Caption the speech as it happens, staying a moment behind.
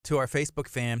to our Facebook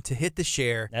fam to hit the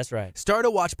share. That's right. Start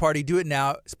a watch party. Do it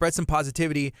now. Spread some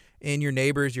positivity in your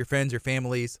neighbors, your friends, your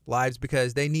family's lives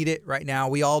because they need it right now.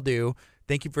 We all do.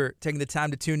 Thank you for taking the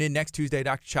time to tune in. Next Tuesday,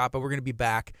 Dr. Chapa, we're going to be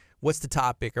back. What's the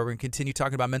topic? Are we going to continue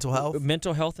talking about mental health?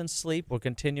 Mental health and sleep. We're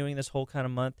continuing this whole kind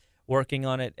of month working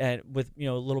on it and with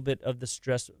a little bit of the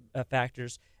stress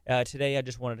factors. Today, I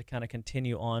just wanted to kind of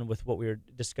continue on with what we were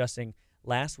discussing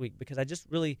last week because I just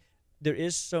really there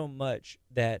is so much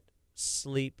that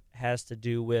sleep has to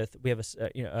do with. We have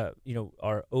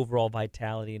our overall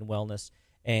vitality and wellness,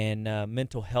 and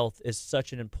mental health is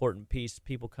such an important piece.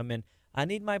 People come in, I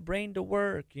need my brain to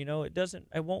work.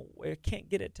 I can't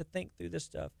get it to think through this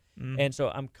stuff. And so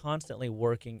I'm constantly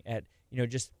working at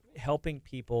just helping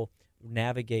people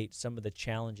navigate some of the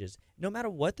challenges, no matter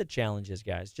what the challenge is,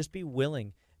 guys. Just be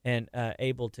willing and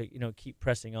able to keep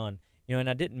pressing on. And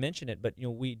I didn't mention it, but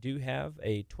we do have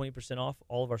a 20% off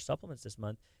all of our supplements this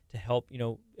month to help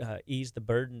ease the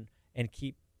burden and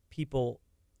keep people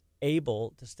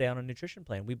able to stay on a nutrition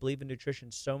plan. We believe in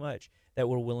nutrition so much that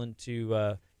we're willing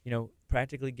to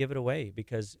practically give it away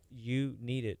because you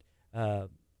need it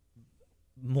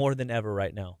more than ever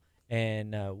right now.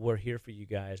 And we're here for you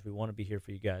guys. We want to be here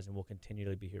for you guys, and we'll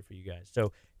continually be here for you guys.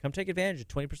 So come take advantage of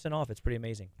 20% off. It's pretty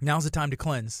amazing. Now's the time to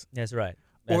cleanse. That's right.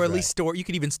 Or at least store. You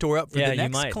could even store up for the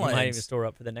next cleanse. You might even store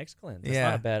up for the next cleanse. That's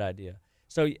not a bad idea.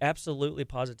 So absolutely,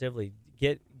 positively,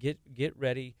 get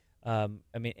ready. And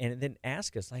then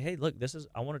ask us, like, hey, look,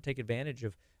 I want to take advantage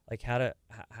of, like,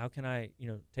 how can I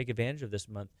take advantage of this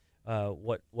month?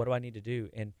 What do I need to do?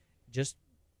 And just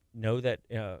know that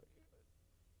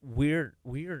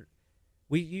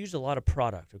we use a lot of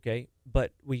product, okay?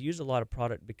 But we use a lot of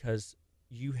product because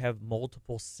you have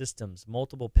multiple systems,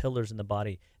 multiple pillars in the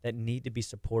body that need to be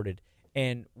supported,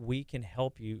 and we can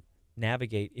help you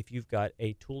navigate if you've got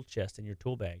a tool chest in your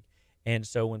tool bag. And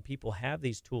so when people have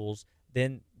these tools,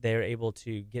 then they're able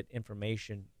to get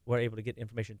information. We're able to get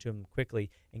information to them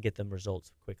quickly and get them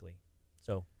results quickly.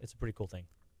 So it's a pretty cool thing.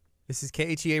 This is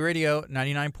KHEA Radio,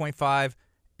 99.5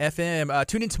 FM.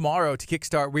 Tune in tomorrow to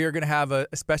Kickstart. We are going to have a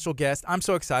special guest. I'm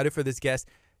so excited for this guest,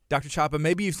 Dr. Chapa.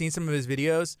 Maybe you've seen some of his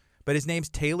videos, but his name's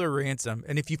Taylor Ransom.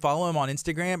 And if you follow him on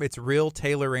Instagram, it's Real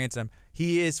Taylor Ransom.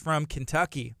 He is from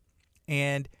Kentucky,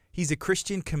 and he's a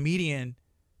Christian comedian.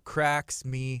 Cracks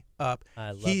me up. I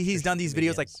love he's done these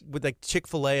videos with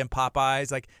Chick-fil-A and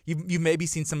Popeyes. Like you've maybe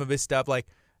seen some of his stuff. Like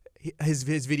his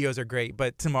videos are great.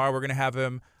 But tomorrow we're going to have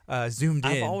him zoomed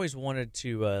in. I've always wanted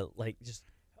to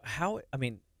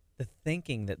the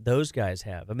thinking that those guys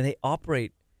have. I mean, they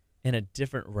operate in a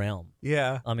different realm.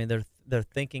 Yeah. I mean, their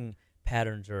thinking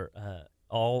patterns are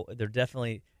they're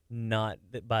definitely not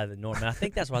by the norm. And I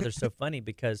think that's why they're so funny,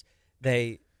 because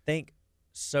they think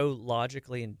so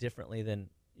logically and differently than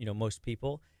most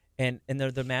people, and they're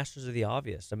the masters of the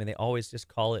obvious. I mean, they always just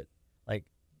call it like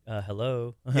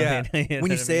hello. Yeah.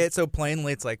 When you say it so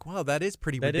plainly, it's like, wow, that is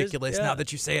pretty ridiculous now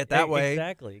that you say it that way.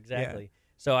 Exactly. Yeah.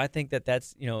 So I think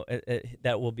that's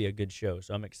that will be a good show.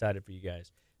 So I'm excited for you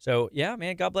guys. So yeah,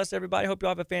 man, God bless everybody. Hope you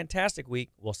all have a fantastic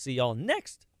week. We'll see y'all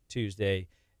next Tuesday,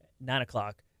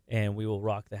 9:00, and we will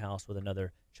rock the house with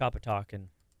another Chapa Talk and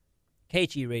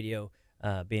KHE Radio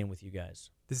being with you guys.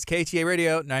 This is KHEA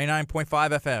Radio, 99.5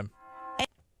 FM.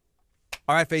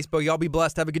 All right, Facebook, y'all be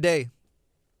blessed. Have a good day.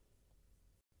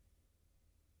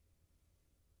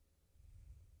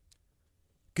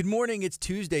 Good morning. It's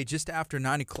Tuesday, just after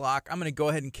 9 o'clock. I'm going to go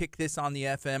ahead and kick this on the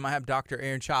FM. I have Dr.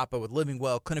 Aaron Chapa with Living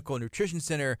Well Clinical Nutrition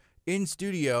Center in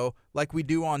studio, like we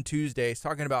do on Tuesdays,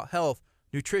 talking about health,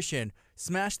 nutrition.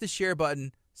 Smash the share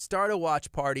button. Start a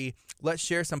watch party. Let's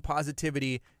share some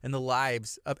positivity in the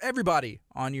lives of everybody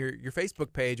on your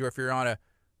Facebook page, or if you're on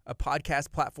a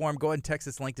podcast platform, go ahead and text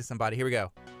this link to somebody. Here we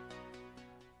go.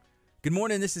 Good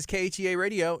morning. This is KHEA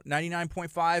Radio,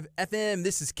 99.5 FM.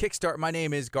 This is Kickstart. My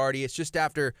name is Gardy. It's just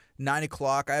after 9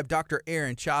 o'clock. I have Dr.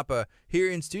 Aaron Chapa here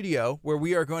in studio, where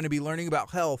we are going to be learning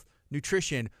about health,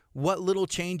 nutrition, what little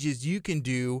changes you can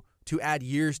do to add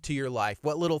years to your life,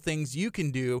 what little things you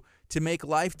can do to make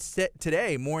life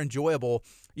today more enjoyable.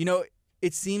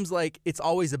 It seems like it's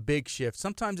always a big shift.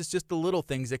 Sometimes it's just the little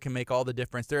things that can make all the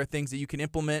difference. There are things that you can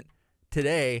implement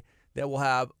today that will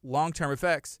have long-term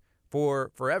effects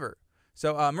for forever.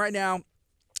 So right now,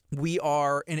 we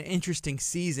are in an interesting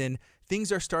season.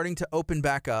 Things are starting to open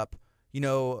back up.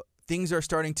 Things are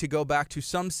starting to go back to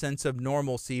some sense of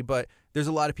normalcy, but there's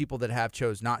a lot of people that have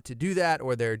chose not to do that,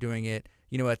 or they're doing it,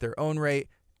 at their own rate.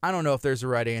 I don't know if there's a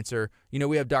right answer.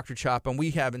 We have Dr. Chapa, and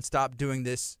we haven't stopped doing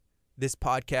this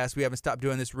podcast. We haven't stopped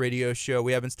doing this radio show.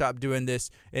 We haven't stopped doing this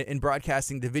and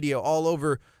broadcasting the video all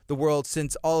over the world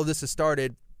since all of this has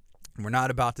started. And we're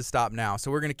not about to stop now.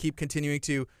 So we're going to keep continuing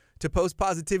to post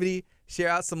positivity, share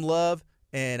out some love,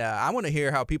 and I want to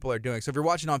hear how people are doing. So if you're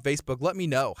watching on Facebook, let me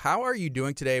know. How are you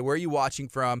doing today? Where are you watching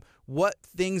from? What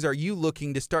things are you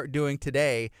looking to start doing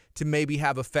today to maybe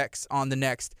have effects on the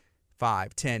next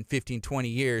 5, 10, 15, 20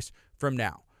 years from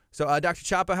now? So Dr.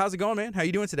 Chapa, how's it going, man? How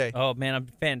you doing today? Oh, man, I'm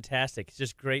fantastic. It's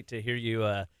just great to hear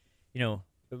you,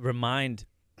 remind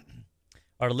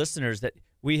our listeners that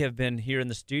we have been here in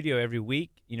the studio every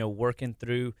week, working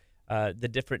through the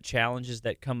different challenges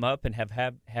that come up and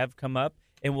have come up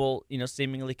and will,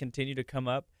 seemingly continue to come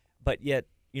up. But yet,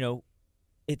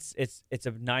 it's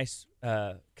a nice,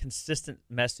 consistent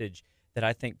message that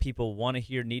I think people want to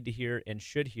hear, need to hear, and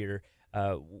should hear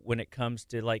when it comes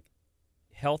to, like,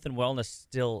 health and wellness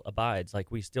still abides.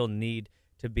 Like, we still need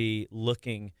to be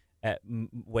looking at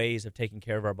ways of taking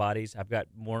care of our bodies. I've got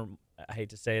more, I hate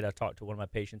to say it, I talked to one of my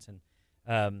patients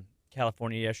in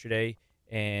California yesterday,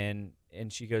 and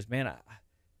she goes, man,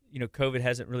 COVID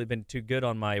hasn't really been too good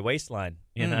on my waistline.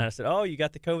 And I said, oh, you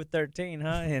got the COVID-13, huh?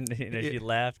 And she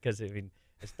laughed because,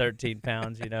 it's 13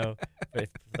 pounds, for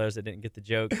those that didn't get the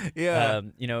joke. Yeah.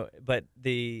 But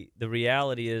the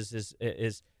reality is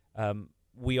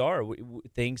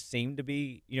things seem to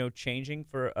be, changing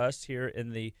for us here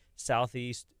in the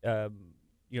southeast,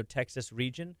 Texas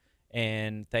region,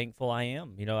 and thankful I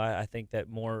am. I think that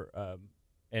more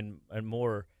and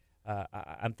more.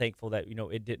 I'm thankful that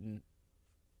it didn't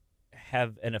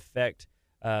have an effect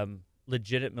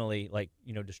legitimately, like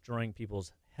destroying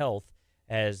people's health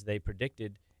as they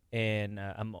predicted. And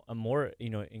I'm more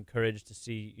encouraged to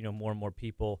see more and more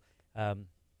people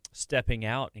stepping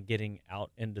out and getting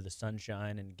out into the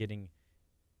sunshine and getting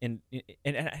in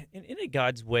a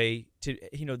God's way to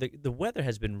the weather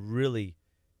has been really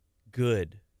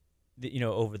good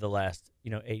over the last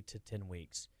 8 to 10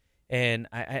 weeks. And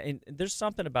and there's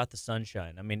something about the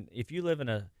sunshine. I mean, if you live in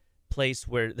a place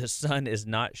where the sun is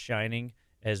not shining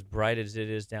as bright as it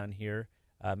is down here,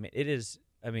 it is,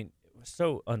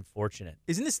 so unfortunate.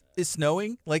 Isn't this is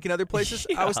snowing like in other places?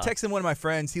 Yeah. I was texting one of my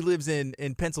friends. He lives in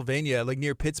Pennsylvania, like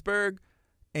near Pittsburgh.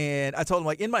 And I told him,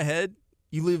 like, in my head,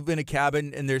 you live in a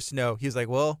cabin and there's snow. He was like,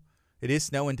 well, it is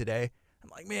snowing today. I'm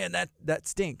like, man, that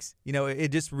stinks. It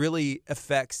just really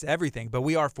affects everything. But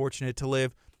we are fortunate to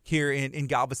live here in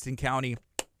Galveston County,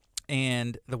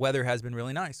 and the weather has been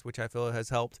really nice, which I feel has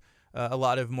helped a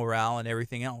lot of morale and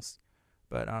everything else.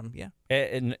 But yeah,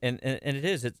 and it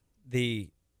is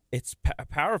it's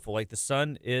powerful. Like, the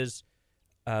sun is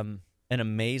an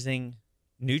amazing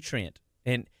nutrient,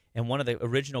 and one of the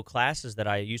original classes that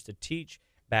I used to teach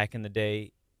back in the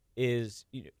day is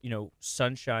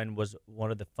sunshine was one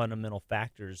of the fundamental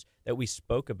factors that we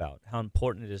spoke about, how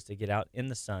important it is to get out in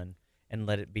the sun and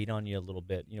let it beat on you a little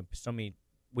bit. So many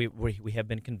we have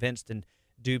been convinced and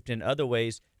duped in other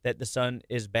ways that the sun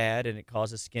is bad and it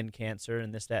causes skin cancer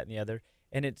and this, that, and the other.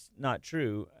 And it's not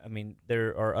true. I mean, there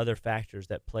are other factors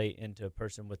that play into a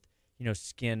person with,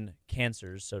 skin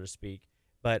cancers, so to speak.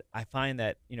 But I find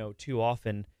that, too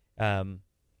often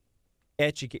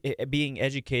being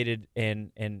educated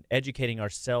and educating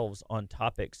ourselves on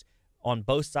topics on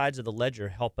both sides of the ledger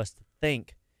help us to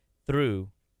think through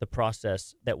the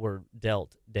process that we're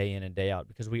dealt day in and day out,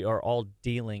 because we are all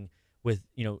dealing with,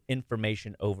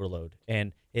 information overload.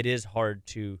 And it is hard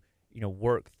to,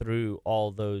 work through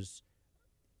all those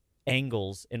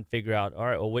angles and figure out, all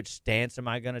right, well, which stance am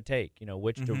I going to take?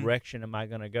 Which direction am I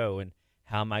going to go, and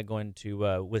how am I going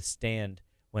to withstand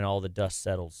when all the dust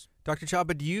settles? Dr.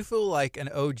 Chapa, do you feel like an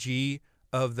OG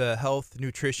of the health,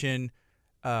 nutrition,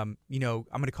 I'm going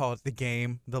to call it the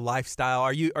game, the lifestyle?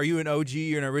 Are you an OG?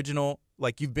 You're an original?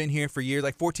 Like, you've been here for years,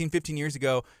 like 14, 15 years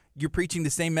ago, you're preaching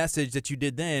the same message that you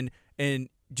did then. And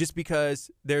just because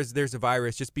there's a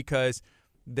virus, just because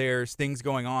there's things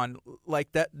going on,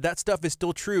 like that stuff is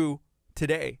still true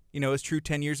today. It's true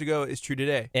 10 years ago, it's true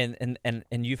today. And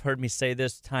you've heard me say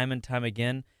this time and time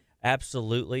again.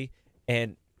 Absolutely.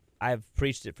 And I've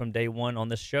preached it from day one on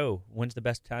this show. When's the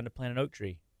best time to plant an oak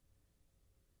tree?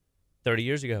 30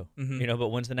 years ago. But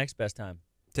when's the next best time?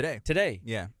 Today.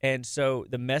 Yeah. And so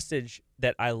the message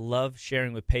that I love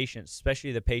sharing with patients,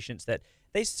 especially the patients that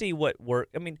they see what work.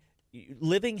 I mean,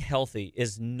 living healthy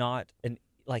is not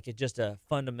just a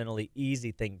fundamentally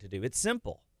easy thing to do. It's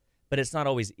simple, but it's not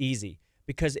always easy,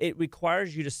 because it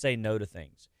requires you to say no to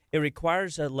things. It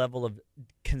requires a level of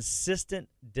consistent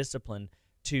discipline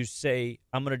to say,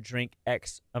 I'm going to drink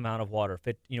X amount of water,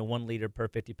 1 liter per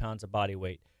 50 pounds of body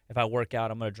weight. If I work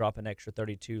out, I'm going to drop an extra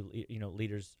 32,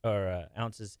 liters or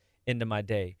ounces into my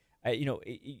day.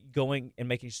 Going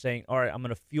and saying, all right, I'm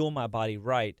going to fuel my body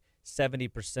right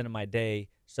 70% of my day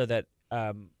so that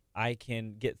I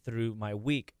can get through my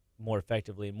week more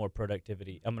effectively and more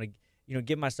productivity. I'm going to,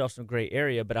 give myself some gray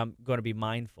area, but I'm going to be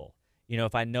mindful.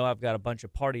 If I know I've got a bunch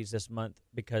of parties this month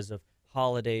because of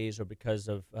holidays or because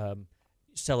of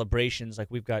celebrations, like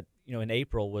we've got, in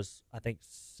April was, I think,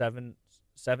 seven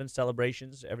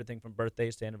celebrations, everything from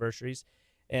birthdays to anniversaries.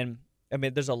 And I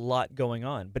mean, there's a lot going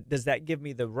on, but does that give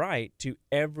me the right to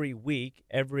every week,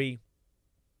 every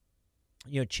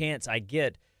chance I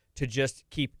get to just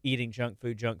keep eating junk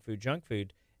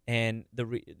food? And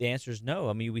the answer is no.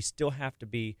 I mean, we still have to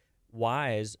be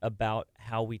wise about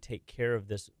how we take care of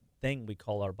this thing we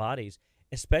call our bodies,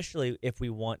 especially if we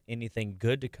want anything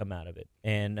good to come out of it.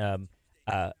 And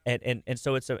so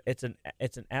it's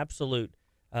an absolute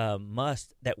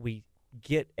must that we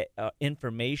get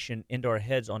information into our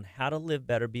heads on how to live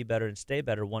better, be better, and stay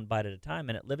better one bite at a time.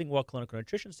 And at Living Well Clinical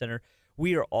Nutrition Center,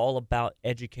 we are all about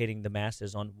educating the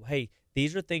masses on, hey,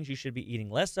 these are things you should be eating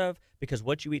less of because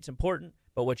what you eat is important,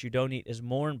 but what you don't eat is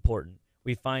more important.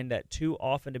 We find that too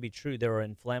often to be true. There are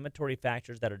inflammatory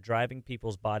factors that are driving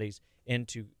people's bodies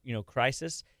into,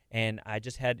 crisis. And I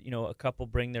just had, a couple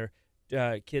bring their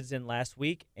kids in last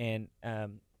week and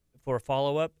for a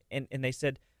follow-up, and they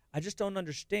said, I just don't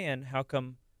understand how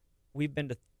come we've been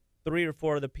to 3 or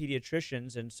 4 of the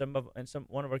pediatricians, and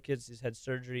one of our kids has had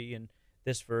surgery and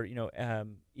this for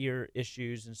ear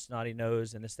issues and snotty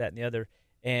nose and this, that, and the other,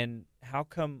 and how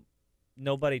come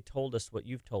nobody told us what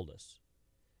you've told us?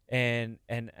 And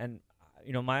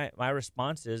my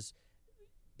response is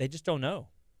they just don't know,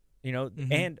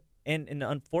 and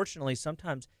unfortunately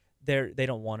sometimes they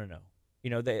don't want to know.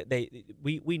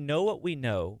 We know what we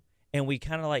know, and we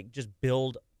kind of like just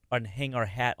build and hang our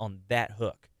hat on that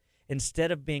hook instead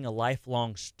of being a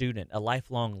lifelong student, a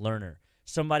lifelong learner,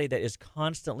 somebody that is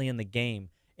constantly in the game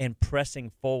and pressing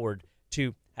forward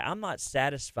to, I'm not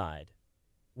satisfied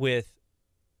with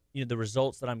the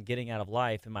results that I'm getting out of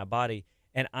life in my body,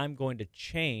 and I'm going to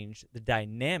change the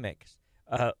dynamics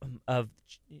of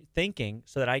thinking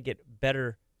so that I get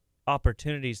better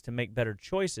opportunities to make better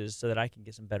choices so that I can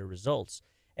get some better results.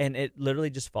 And it literally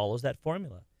just follows that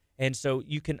formula. And so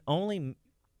you can't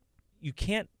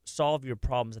solve your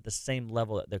problems at the same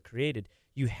level that they're created.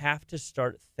 You have to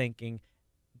start thinking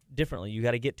differently. You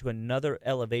got to get to another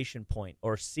elevation point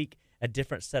or seek a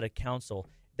different set of counsel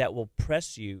that will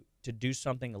press you to do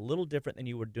something a little different than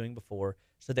you were doing before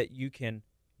so that you can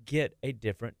get a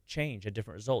different change, a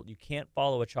different result. You can't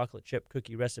follow a chocolate chip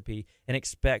cookie recipe and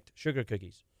expect sugar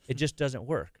cookies. It just doesn't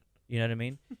work. You know what I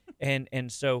mean?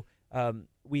 And so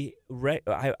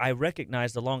I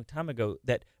recognized a long time ago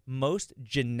that most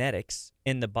genetics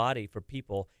in the body for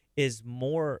people is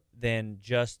more than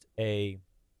just a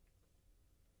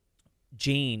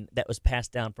gene that was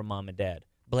passed down from mom and dad.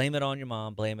 Blame it on your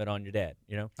mom, blame it on your dad,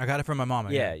 I got it from my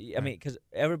mom. Yeah, I mean, because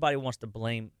everybody wants to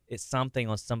blame something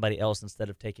on somebody else instead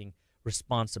of taking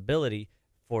responsibility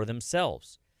for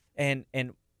themselves. And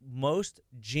most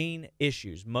gene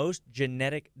issues, most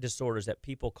genetic disorders that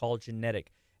people call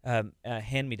genetic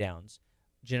hand-me-downs,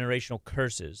 generational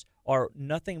curses, are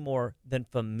nothing more than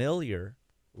familiar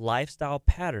lifestyle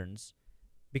patterns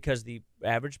because the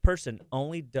average person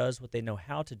only does what they know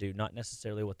how to do, not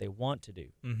necessarily what they want to do.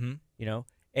 Mm-hmm.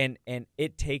 And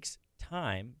it takes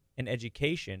time and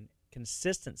education,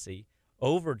 consistency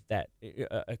over that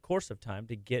a course of time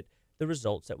to get the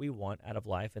results that we want out of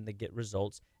life and to get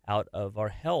results out of our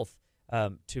health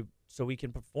so we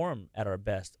can perform at our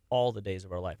best all the days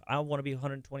of our life. I want to be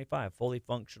 125, fully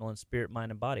functional in spirit,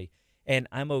 mind, and body. And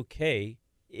I'm okay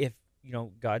if,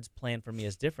 God's plan for me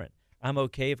is different. I'm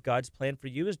okay if God's plan for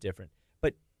you is different.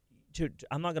 But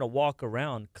I'm not going to walk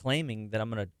around claiming that I'm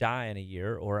going to die in a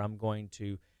year or I'm going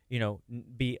to,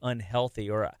 be unhealthy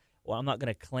or I'm not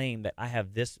going to claim that I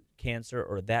have this cancer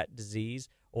or that disease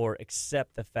or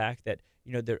accept the fact that,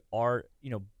 there are,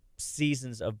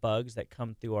 seasons of bugs that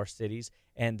come through our cities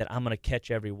and that I'm going to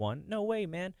catch every one. No way,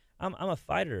 man. I'm a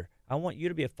fighter. I want you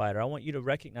to be a fighter. I want you to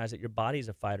recognize that your body's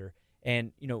a fighter.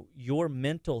 And, your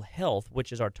mental health,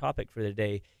 which is our topic for the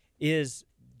day, is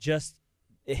just,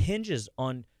 it hinges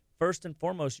on, first and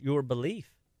foremost, your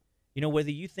belief.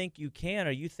 Whether you think you can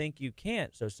or you think you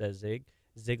can't, so says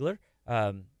Ziglar,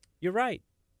 you're right.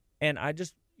 And I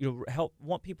just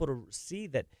want people to see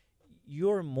that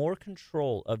you're more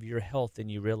control of your health than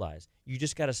you realize. You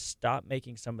just got to stop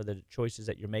making some of the choices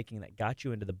that you're making that got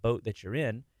you into the boat that you're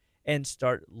in and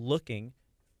start looking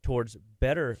towards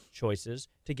better choices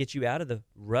to get you out of the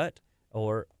rut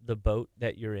or the boat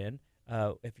that you're in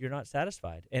if you're not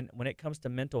satisfied. And when it comes to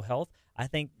mental health, I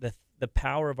think the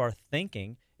power of our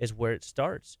thinking is where it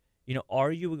starts.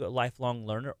 Are you a lifelong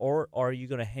learner, or are you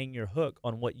going to hang your hook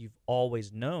on what you've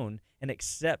always known and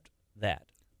accept that?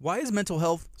 Why is mental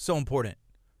health so important?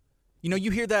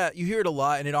 You hear that, you hear it a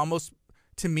lot, and it almost,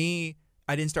 to me,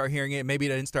 I didn't start hearing it. Maybe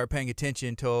I didn't start paying attention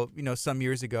until, some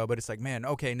years ago, but it's like, man,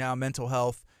 okay, now mental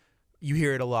health, you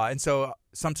hear it a lot. And so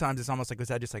sometimes it's almost like, is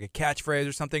that just like a catchphrase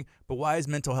or something? But why is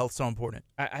mental health so important?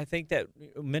 I think that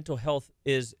mental health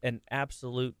is an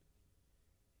absolute,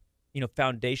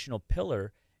 foundational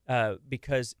pillar,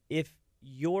 because if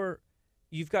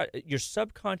you've got your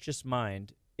subconscious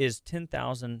mind is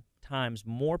 10,000 times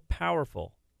more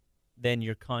powerful than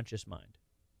your conscious mind.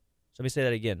 So let me say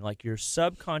that again. Like, your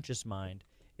subconscious mind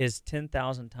is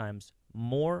 10,000 times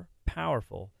more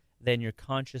powerful than your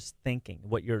conscious thinking.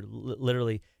 What you're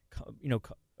literally,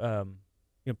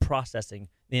 processing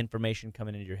the information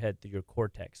coming into your head through your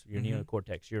cortex, your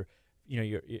neocortex.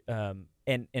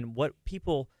 And what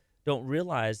people don't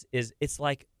realize is it's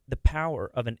like the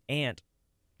power of an ant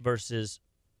versus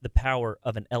the power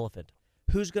of an elephant.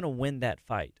 Who's going to win that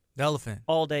fight? The elephant.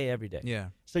 All day, every day. Yeah.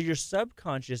 So your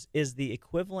subconscious is the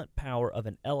equivalent power of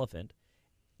an elephant.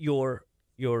 Your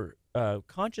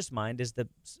conscious mind is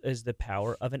the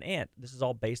power of an ant. This is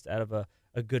all based out of a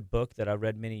good book that I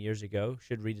read many years ago.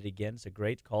 Should read it again.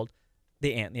 It's called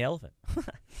The Ant and the Elephant.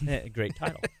 Great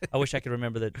title. I wish I could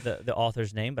remember the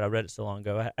author's name, but I read it so long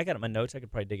ago. I got it in my notes. I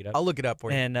could probably dig it up. I'll look it up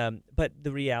for you. And but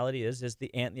the reality is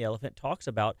The Ant and the Elephant talks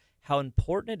about how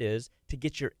important it is to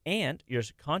get your ant, your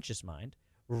conscious mind,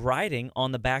 riding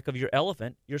on the back of your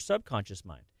elephant, your subconscious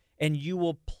mind. And you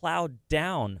will plow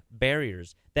down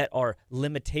barriers that are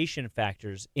limitation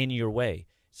factors in your way.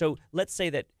 So let's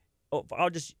say that, I'll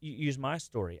just use my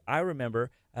story. I remember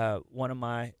one of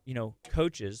my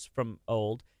coaches from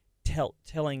old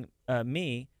telling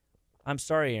me, "I'm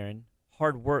sorry, Aaron,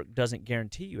 hard work doesn't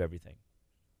guarantee you everything."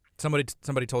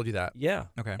 Somebody told you that? Yeah.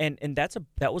 Okay. And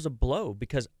that was a blow,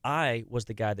 because I was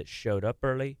the guy that showed up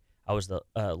early. I was the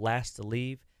last to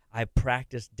leave. I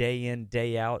practiced day in,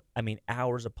 day out. I mean,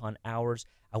 hours upon hours.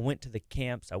 I went to the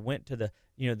camps. I went to the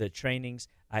trainings.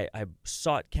 I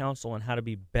sought counsel on how to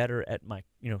be better at my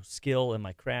skill and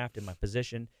my craft and my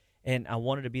position, and I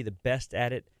wanted to be the best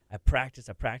at it. I practiced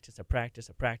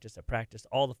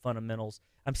all the fundamentals.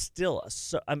 I'm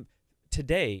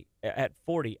today at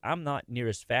 40. I'm not near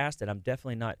as fast, and I'm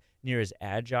definitely not near as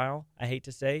agile. I hate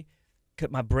to say, 'cause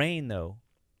my brain though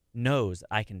knows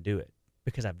I can do it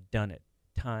because I've done it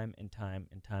time and time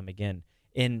and time again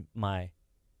in my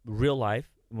real life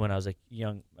when I was a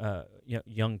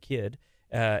young kid,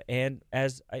 and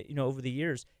as I, over the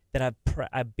years that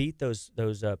I beat those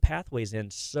pathways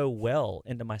in so well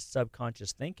into my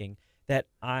subconscious thinking that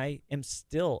I am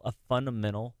still a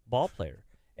fundamental ball player.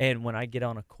 And when I get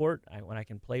on a court, when I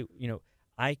can play,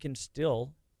 I can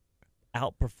still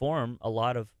outperform a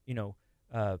lot of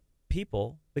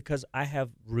people because I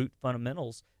have root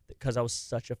fundamentals, because I was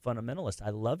such a fundamentalist. I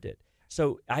loved it.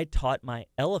 So I taught my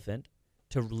elephant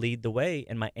to lead the way,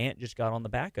 and my ant just got on the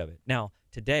back of it. Now,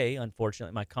 today,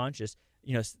 unfortunately, my conscious,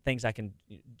 things I can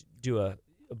do a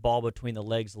ball between the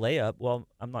legs layup. Well,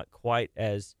 I'm not quite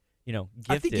as, gifted.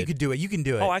 I think you could do it. You can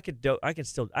do it. Oh, I can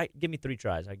still. Give me 3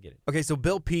 tries. I get it. Okay, so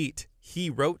Bill Peet, he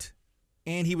wrote,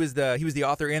 and he was the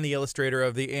author and the illustrator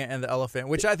of The Ant and the Elephant,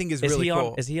 which I think is really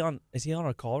cool. Is he on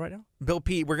a call right now? Bill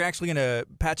Peet, we're actually gonna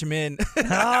patch him in.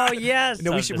 Oh yes.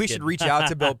 No, we should reach out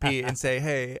to Bill Peet and say,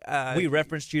 hey, we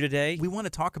referenced you today. We want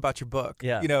to talk about your book.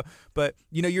 Yeah. But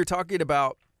you're talking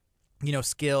about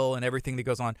skill and everything that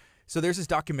goes on. So there's this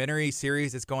documentary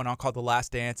series that's going on called The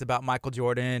Last Dance about Michael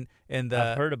Jordan and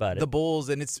I've heard about the Bulls,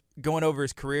 and it's going over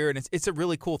his career, and it's a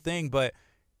really cool thing. But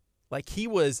like, he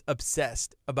was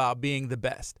obsessed about being the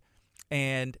best,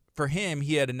 and for him,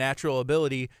 he had a natural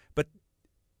ability. But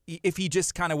if he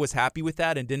just kind of was happy with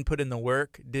that and didn't put in the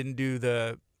work, didn't do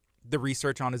the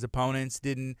research on his opponents,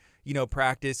 didn't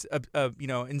practice a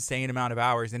insane amount of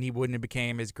hours, then he wouldn't have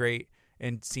became as great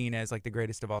and seen as like the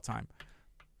greatest of all time.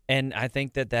 And I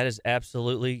think that is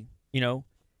absolutely,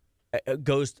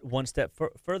 goes one step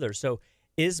further. So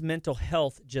is mental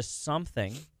health just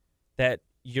something that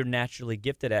you're naturally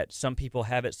gifted at? Some people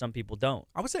have it, some people don't.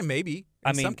 I would say maybe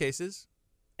in some cases.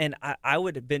 And I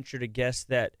would venture to guess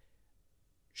that,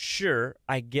 sure,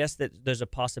 I guess that there's a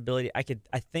possibility. I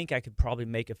think I could probably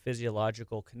make a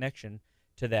physiological connection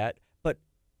to that. But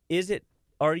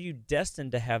are you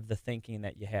destined to have the thinking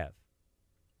that you have?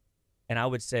 And I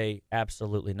would say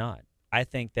absolutely not. I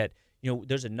think that,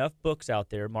 there's enough books out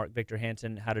there, Mark Victor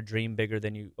Hansen, How to Dream Bigger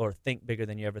Than You, or Think Bigger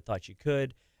Than You Ever Thought You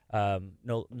Could,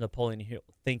 Napoleon Hill,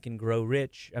 Think and Grow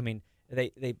Rich. I mean,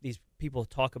 these people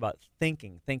talk about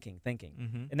thinking.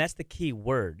 Mm-hmm. And that's the key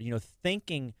word.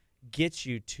 Thinking gets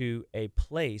you to a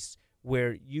place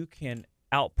where you can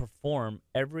outperform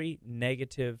every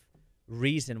negative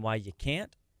reason why you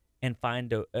can't, and find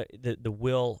the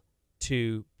will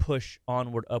to push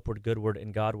onward, upward, goodward,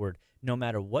 and Godward, no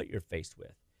matter what you're faced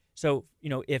with. So,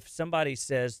 if somebody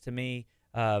says to me,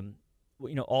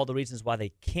 all the reasons why they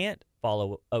can't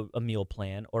follow a meal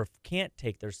plan or can't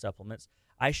take their supplements,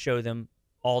 I show them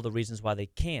all the reasons why they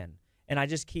can. And I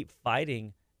just keep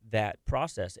fighting that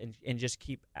process and just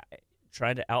keep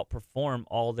trying to outperform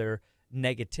all their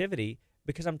negativity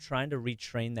because I'm trying to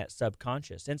retrain that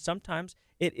subconscious. And sometimes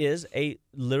it is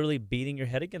literally beating your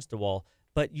head against the wall,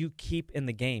 but you keep in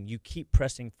the game. You keep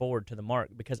pressing forward to the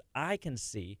mark because I can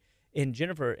see in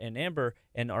Jennifer and Amber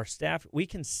and our staff, we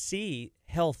can see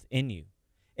health in you.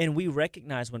 And we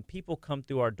recognize when people come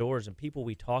through our doors and people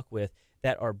we talk with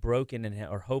that are broken and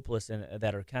are hopeless and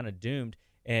that are kind of doomed,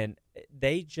 and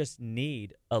they just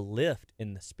need a lift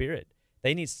in the spirit.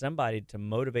 They need somebody to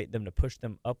motivate them, to push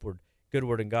them upward,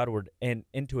 goodward and Godward, and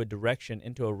into a direction,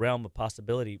 into a realm of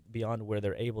possibility beyond where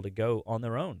they're able to go on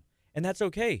their own. And that's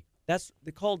okay. That's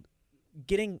called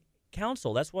getting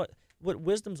counsel. That's what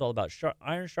wisdom's all about.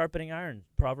 Iron sharpening iron,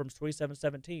 Proverbs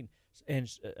 27:17. And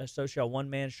so shall one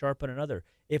man sharpen another.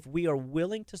 If we are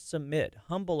willing to submit,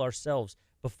 humble ourselves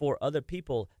before other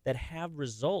people that have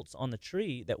results on the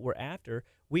tree that we're after,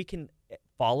 we can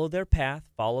follow their path,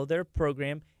 follow their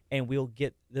program, and we'll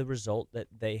get the result that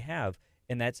they have.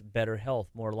 And that's better health,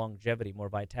 more longevity, more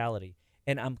vitality.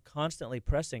 And I'm constantly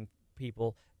pressing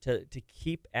people to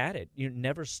keep at it. You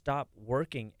never stop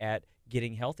working at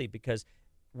getting healthy, because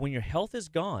when your health is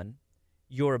gone,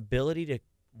 your ability to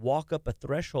walk up a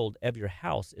threshold of your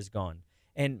house is gone.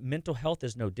 And mental health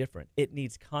is no different. It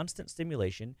needs constant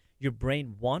stimulation. Your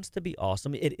brain wants to be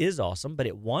awesome. It is awesome, but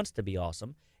it wants to be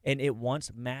awesome. And it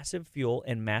wants massive fuel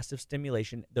and massive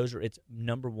stimulation. Those are its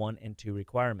number 1 and 2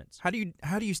 requirements. How do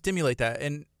you stimulate that?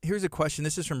 And here's a question.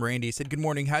 This is from Randy. He said, "Good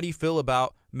morning. How do you feel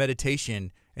about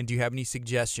meditation? And do you have any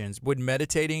suggestions? Would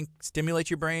meditating stimulate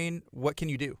your brain? What can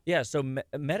you do?" Yeah, so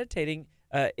meditating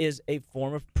is a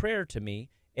form of prayer to me.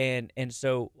 And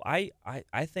so I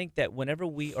think that whenever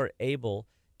we are able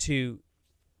to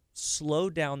slow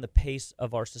down the pace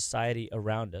of our society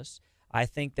around us, I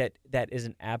think that is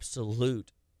an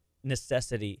absolute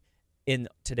necessity in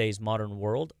today's modern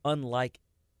world, unlike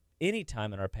any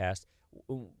time in our past,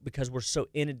 because we're so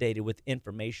inundated with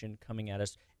information coming at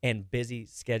us and busy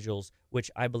schedules, which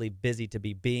I believe busy to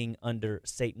be being under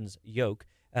Satan's yoke.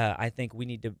 I think we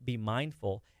need to be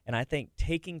mindful, and I think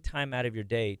taking time out of your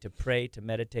day to pray, to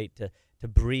meditate, to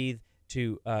breathe,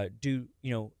 to do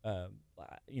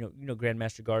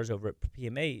Grandmaster Garza over at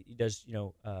PMA, he does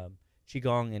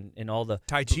qigong and all the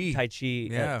Tai Chi, Tai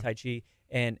Chi,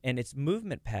 and it's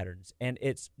movement patterns and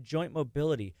it's joint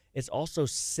mobility. It's also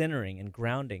centering and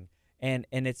grounding, and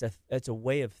it's a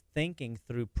way of thinking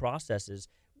through processes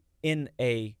in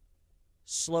a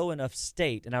slow enough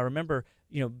state. And I remember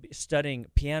studying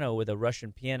piano with a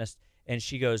Russian pianist, and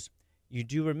she goes, "You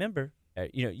do remember,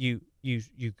 you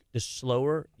the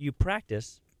slower you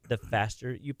practice, the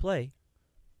faster you play."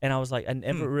 And I was like, I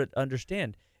never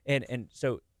understand. And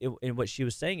so and what she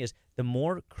was saying is, the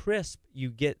more crisp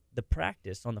you get the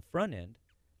practice on the front end,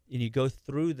 and you go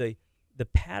through the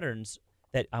patterns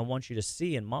that I want you to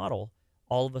see and model,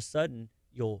 all of a sudden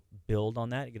you'll build on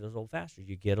that. You get a little faster.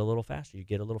 You get a little faster. You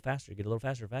get a little faster. You get a little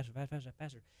faster,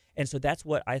 faster. And so that's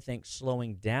what I think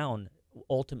slowing down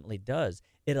ultimately does.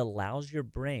 It allows your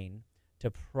brain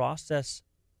to process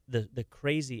the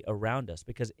crazy around us,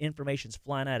 because information's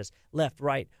flying at us left,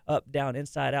 right, up, down,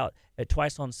 inside out.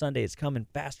 Twice on Sunday, it's coming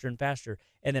faster and faster,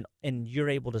 and you're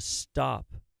able to stop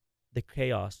the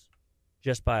chaos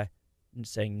just by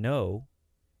saying no,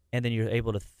 and then you're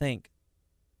able to think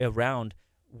around,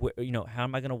 how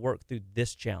am I going to work through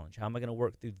this challenge? How am I going to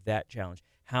work through that challenge?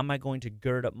 How am I going to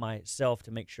gird up myself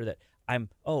to make sure that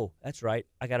that's right,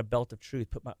 I got a belt of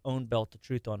truth. Put my own belt of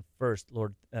truth on first.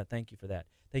 Lord, thank you for that.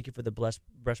 Thank you for the blessed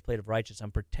breastplate of righteousness.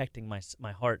 I'm protecting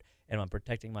my heart, and I'm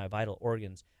protecting my vital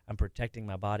organs. I'm protecting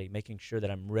my body, making sure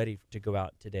that I'm ready to go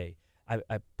out today.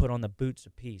 I put on the boots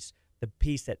of peace, the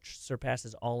peace that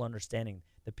surpasses all understanding,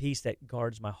 the peace that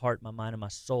guards my heart, my mind, and my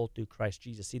soul through Christ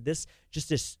Jesus. See, this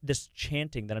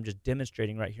chanting that I'm just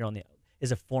demonstrating right here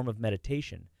is a form of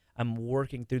meditation. I'm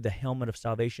working through the helmet of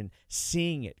salvation,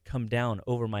 seeing it come down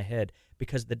over my head,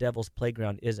 because the devil's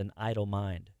playground is an idle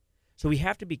mind. So we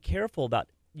have to be careful about,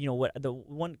 what the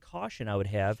one caution I would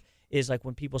have is, like,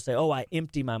 when people say, "Oh, I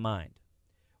empty my mind."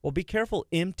 Well, be careful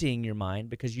emptying your mind,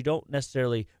 because you don't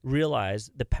necessarily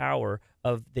realize the power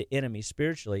of the enemy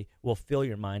spiritually will fill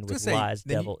your mind with lies,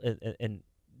 and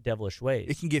devilish ways.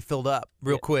 It can get filled up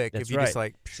real quick if you right. just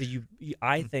like. So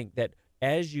I think that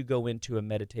as you go into a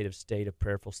meditative state, a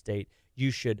prayerful state,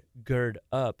 you should gird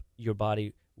up your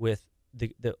body with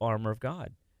the armor of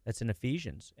God. That's in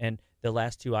Ephesians. And the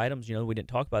last two items, we didn't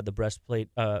talk about the breastplate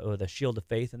or the shield of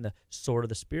faith and the sword of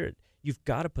the Spirit. You've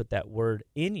got to put that word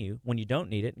in you when you don't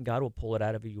need it, and God will pull it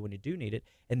out of you when you do need it.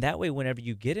 And that way, whenever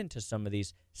you get into some of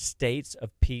these states of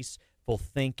peaceful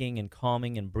thinking and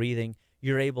calming and breathing,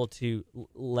 you're able to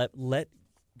let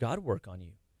God work on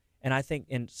you. And I think,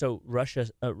 and so Russia,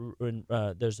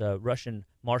 there's a Russian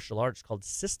martial arts called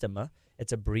Systema.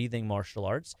 It's a breathing martial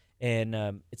arts,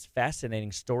 and it's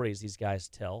fascinating stories these guys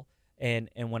tell. And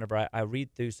whenever I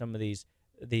read through some of these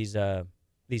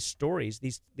stories,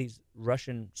 these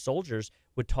Russian soldiers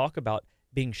would talk about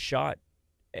being shot.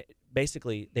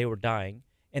 Basically, they were dying,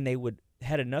 and they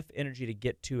had enough energy to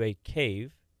get to a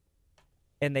cave,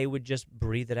 and they would just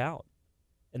breathe it out,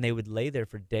 and they would lay there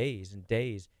for days and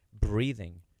days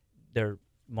breathing their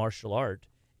martial art.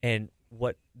 And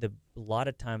a lot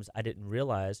of times I didn't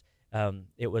realize,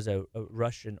 it was a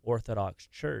Russian Orthodox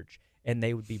church, and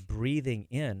they would be breathing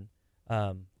in,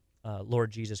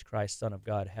 Lord Jesus Christ, Son of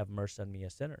God, have mercy on me, a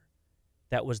sinner.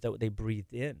 That was what they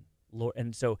breathed in, Lord.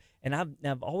 And so, and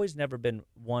I've always never been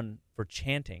one for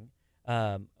chanting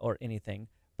or anything,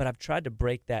 but I've tried to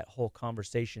break that whole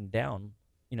conversation down.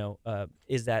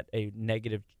 Is that a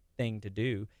negative thing to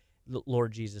do?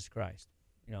 Lord Jesus Christ.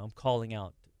 I'm calling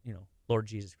out, Lord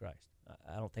Jesus Christ.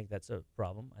 I don't think that's a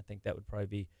problem. I think that would probably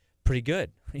be pretty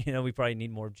good. We probably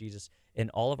need more of Jesus in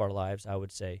all of our lives, I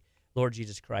would say. Lord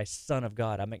Jesus Christ, Son of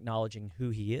God. I'm acknowledging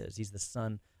who he is. He's the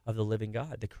Son of the living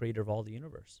God, the creator of all the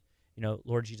universe.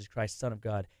 Lord Jesus Christ, Son of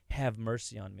God, have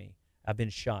mercy on me. I've been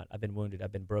shot. I've been wounded.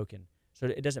 I've been broken. So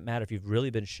it doesn't matter if you've really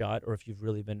been shot or if you've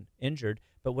really been injured,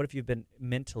 but what if you've been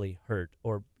mentally hurt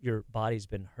or your body's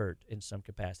been hurt in some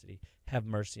capacity? Have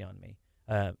mercy on me,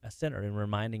 a sinner, and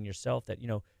reminding yourself that,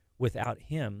 without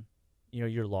him,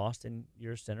 you're lost and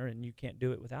you're a sinner and you can't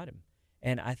do it without him.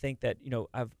 And I think that,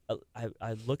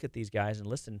 I look at these guys and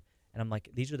listen, and I'm like,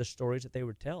 these are the stories that they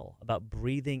would tell about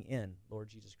breathing in, Lord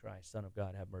Jesus Christ, Son of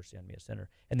God, have mercy on me, a sinner.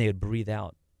 And they would breathe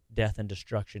out death and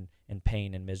destruction and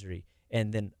pain and misery.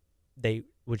 And then they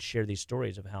would share these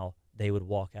stories of how they would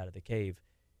walk out of the cave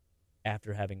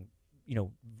after having,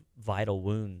 vital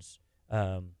wounds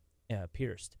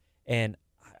pierced. And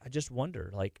I just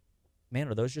wonder, man,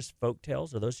 are those just folk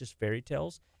tales? Are those just fairy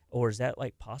tales? Or is that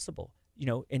possible?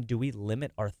 And do we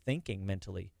limit our thinking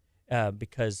mentally?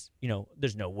 Because,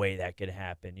 there's no way that could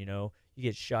happen. You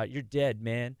get shot, you're dead,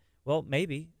 man. Well,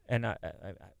 maybe. And I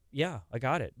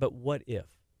got it. But what if,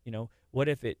 what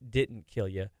if it didn't kill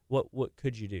you? What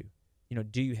could you do?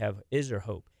 Is there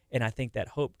hope? And I think that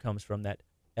hope comes from that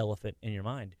elephant in your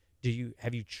mind.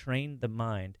 Have you trained the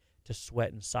mind to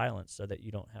sweat in silence so that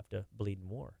you don't have to bleed in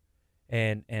war?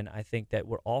 And I think that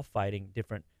we're all fighting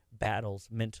different battles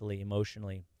mentally,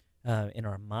 emotionally, in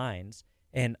our minds.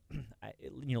 And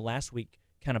last week,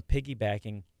 kind of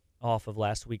piggybacking off of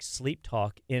last week's sleep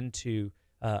talk into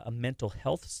a mental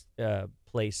health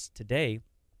place today,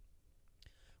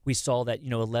 we saw that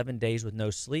 11 days with no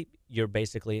sleep, you're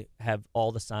basically have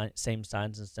all the same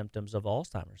signs and symptoms of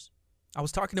Alzheimer's. I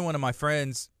was talking to one of my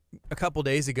friends a couple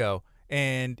days ago,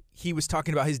 and he was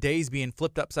talking about his days being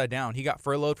flipped upside down. He got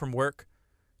furloughed from work.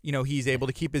 He's able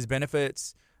to keep his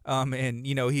benefits, and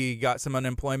he got some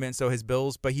unemployment, so his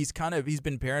bills. But he's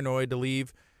been paranoid to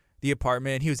leave the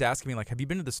apartment. He was asking me, have you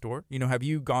been to the store? Have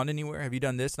you gone anywhere? Have you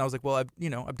done this? And I was like, well,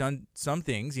 I've done some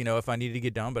things, if I needed to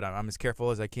get done, but I'm as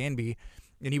careful as I can be.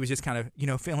 And he was just kind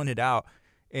of, feeling it out.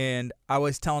 And I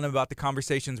was telling him about the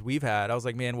conversations we've had. I was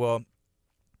like, man, well,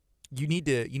 you need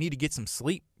to get some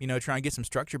sleep, try and get some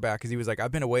structure back. Because he was like,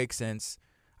 I've been awake since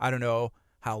I don't know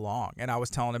how long. And I was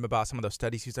telling him about some of those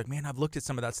studies. He was like, man, I've looked at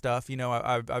some of that stuff.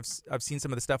 I've seen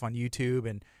some of the stuff on YouTube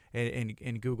and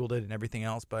Googled it and everything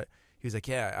else. But he was like,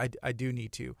 yeah, I do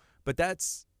need to. But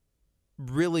that's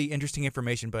really interesting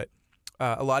information. But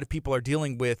a lot of people are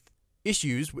dealing with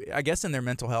issues, I guess, in their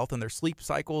mental health and their sleep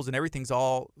cycles, and everything's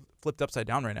all flipped upside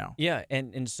down right now. Yeah,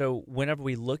 and so whenever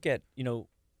we look at,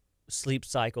 sleep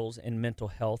cycles and mental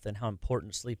health and how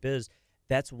important sleep is,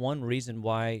 that's one reason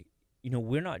why,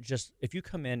 we're not just, if you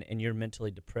come in and you're mentally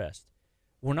depressed,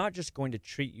 we're not just going to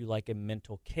treat you like a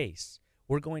mental case.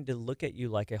 We're going to look at you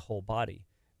like a whole body.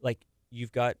 Like,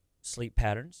 you've got sleep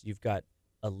patterns, you've got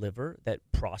a liver that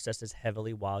processes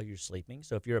heavily while you're sleeping.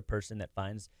 So if you're a person that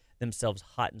finds themselves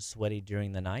hot and sweaty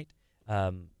during the night,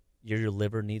 your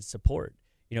liver needs support.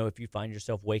 If you find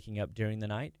yourself waking up during the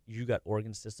night, you got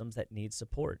organ systems that need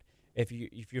support. If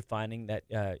you're finding that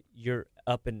you're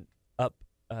up and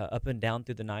down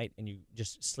through the night and you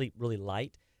just sleep really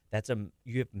light,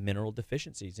 you have mineral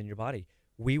deficiencies in your body.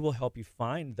 We will help you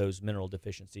find those mineral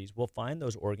deficiencies. We'll find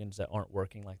those organs that aren't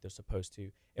working like they're supposed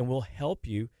to, and we'll help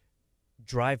you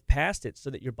drive past it so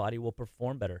that your body will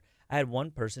perform better. I had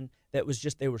one person that was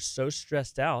just, they were so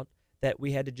stressed out that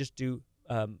we had to just do,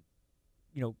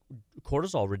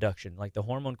 cortisol reduction. Like the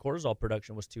hormone cortisol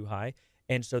production was too high.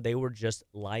 And so they were just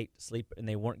light sleep and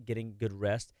they weren't getting good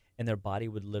rest, and their body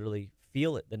would literally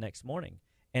feel it the next morning.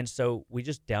 And so we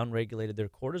just downregulated their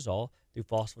cortisol through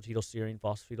phosphatidylserine,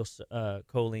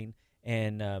 phosphatidylcholine,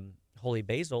 and holy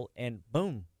basil, and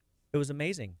boom, it was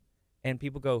amazing. And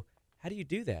people go, how do you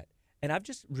do that? And I've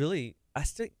just really, I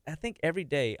think every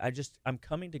day I'm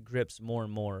coming to grips more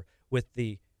and more with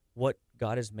what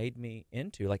God has made me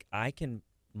into. Like I can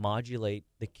modulate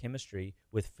the chemistry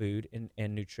with food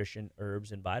and nutrition,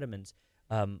 herbs and vitamins,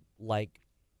 like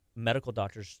medical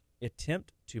doctors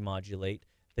attempt to modulate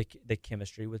the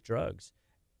chemistry with drugs.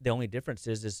 The only difference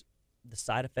is the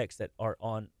side effects that are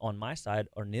on my side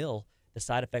are nil. The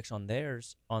side effects on their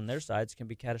sides can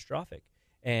be catastrophic.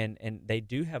 And they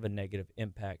do have a negative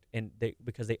impact, and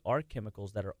because they are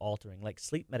chemicals that are altering. Like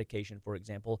sleep medication, for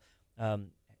example,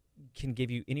 can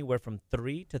give you anywhere from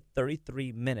 3 to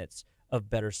 33 minutes of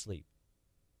better sleep.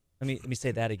 Let me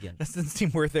say that again. That doesn't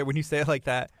seem worth it when you say it like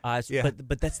that. Yeah.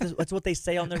 But that's what they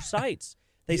say on their sites.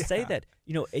 They say that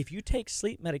if you take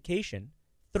sleep medication,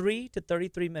 3 to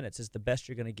 33 minutes is the best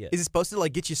you're going to get. Is it supposed to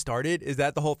like get you started? Is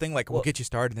that the whole thing? Like, we'll get you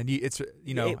started, and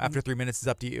then after 3 minutes, it's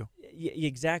up to you.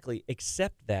 Exactly.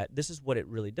 Except that this is what it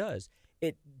really does.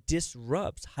 It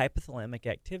disrupts hypothalamic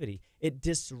activity. It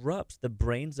disrupts the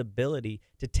brain's ability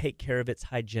to take care of its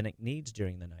hygienic needs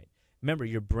during the night. Remember,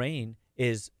 your brain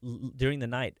is, during the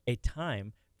night, a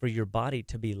time for your body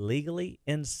to be legally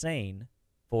insane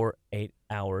for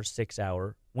 8-hour,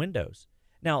 6-hour windows.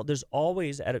 Now, there's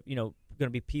always going to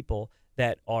be people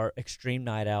that are extreme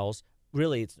night owls.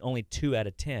 Really, it's only 2 out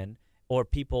of 10, or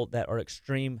people that are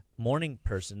extreme morning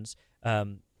persons.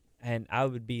 And I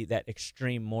would be that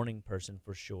extreme morning person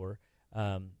for sure.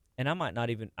 And I might not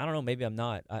even, I don't know, maybe I'm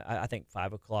not. I think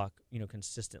 5 o'clock,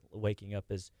 consistent waking up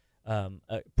is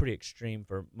pretty extreme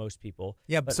for most people.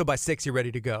 Yeah, so by 6 you're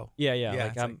ready to go.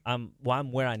 Yeah. Like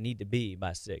I'm where I need to be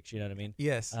by 6. You know what I mean?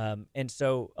 Yes. And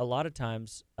so a lot of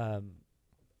times,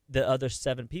 the other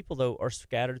 7 people though are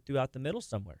scattered throughout the middle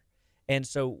somewhere, and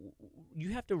so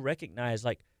you have to recognize,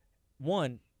 like,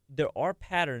 one, there are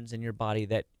patterns in your body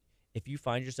that if you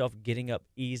find yourself getting up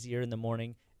easier in the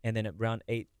morning, and then at around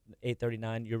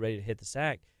 8:39 you're ready to hit the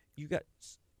sack,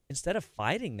 instead of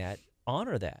fighting that,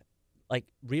 honor that. Like,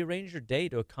 rearrange your day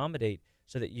to accommodate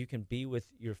so that you can be with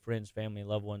your friends, family,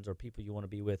 loved ones, or people you want to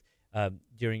be with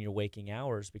during your waking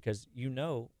hours, because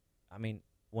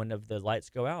when the lights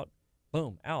go out,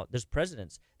 boom, out. There's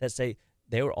presidents that say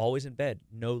they were always in bed.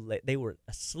 They were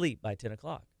asleep by 10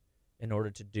 o'clock in order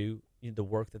to do the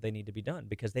work that they need to be done,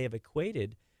 because they have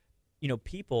equated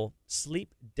people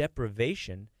sleep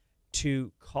deprivation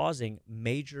to causing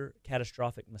major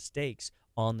catastrophic mistakes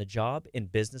on the job, in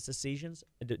business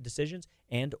decisions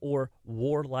and or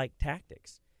warlike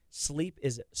tactics. Sleep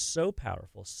is so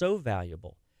powerful, so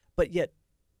valuable, but yet,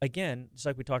 again, just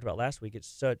like we talked about last week, it's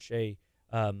such a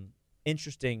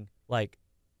interesting, like,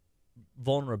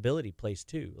 vulnerability place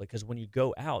too. Like, because when you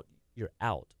go out, you're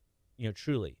out,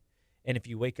 truly. And if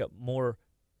you wake up more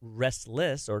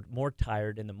restless or more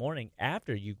tired in the morning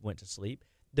after you went to sleep,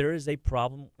 there is a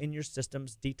problem in your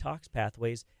system's detox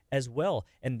pathways as well.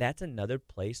 And that's another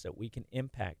place that we can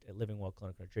impact at Living Well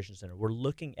Clinical Nutrition Center. We're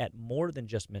looking at more than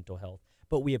just mental health,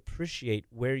 but we appreciate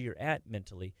where you're at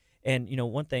mentally. And,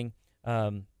 one thing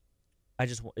it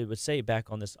would say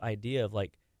back on this idea of,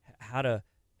 like, how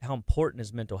important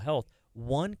is mental health.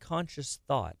 One conscious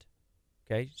thought,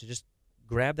 okay, so just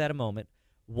grab that a moment.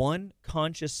 One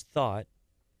conscious thought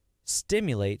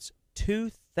stimulates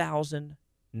 2,000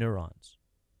 neurons.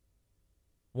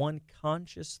 One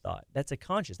conscious thought. That's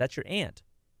your ant,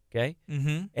 okay?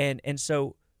 Mm-hmm. And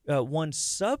so one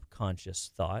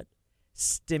subconscious thought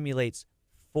stimulates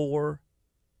 4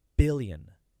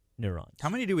 billion neurons. How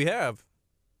many do we have?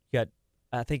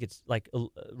 I think it's like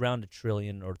around 1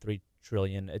 trillion or 3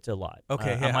 trillion. It's a lot.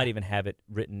 Okay, I might even have it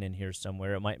written in here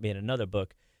somewhere. It might be in another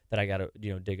book that I got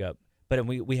to dig up. But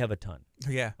we have a ton.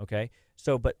 Yeah. Okay.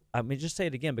 So, but just say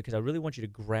it again, because I really want you to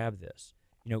grab this.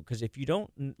 Because if you don't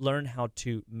learn how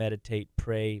to meditate,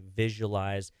 pray,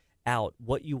 visualize out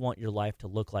what you want your life to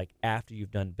look like after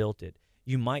you've built it,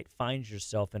 you might find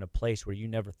yourself in a place where you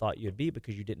never thought you'd be,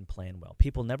 because you didn't plan well.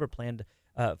 People never plan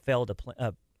to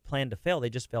fail. They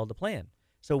just fail to plan.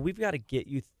 So we've got to get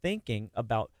you thinking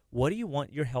about, what do you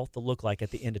want your health to look like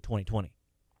at the end of 2020?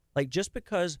 Like, just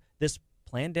because this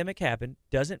pandemic happened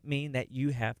doesn't mean that you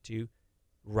have to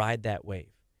ride that wave.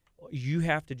 You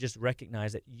have to just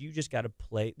recognize that you just got to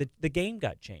play. The game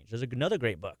got changed. There's another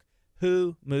great book,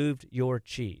 Who moved your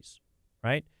cheese,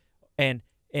 right? And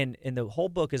the whole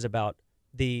book is about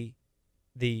the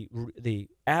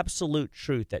absolute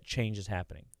truth that change is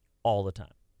happening all the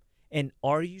time. And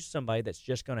are you somebody that's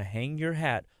just going to hang your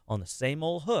hat on the same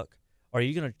old hook? Or are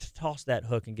you going to toss that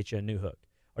hook and get you a new hook?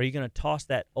 Are you going to toss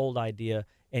that old idea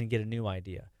and get a new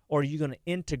idea? Or are you going to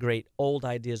integrate old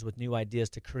ideas with new ideas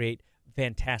to create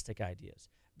fantastic ideas?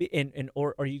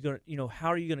 Or are you going to, how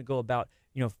are you going to go about,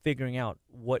 figuring out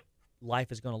what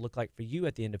life is going to look like for you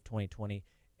at the end of 2020?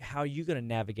 How are you going to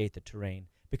navigate the terrain?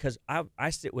 Because I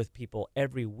sit with people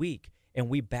every week and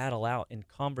we battle out and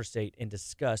conversate and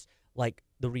discuss like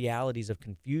the realities of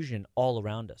confusion all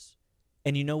around us.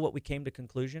 And you know what we came to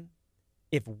conclusion?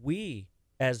 If we,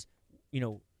 as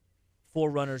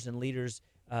forerunners and leaders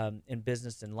in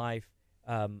business and life,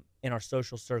 in our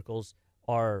social circles,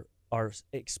 are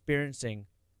experiencing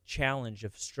challenge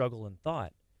of struggle and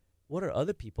thought, what are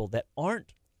other people that are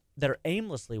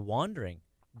aimlessly wandering,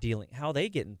 how are they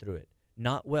getting through it?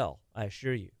 Not well, I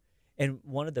assure you. And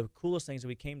one of the coolest things that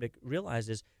we came to realize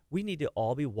is we need to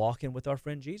all be walking with our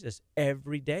friend Jesus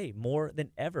every day, more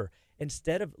than ever.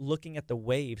 Instead of looking at the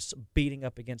waves beating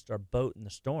up against our boat in the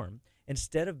storm,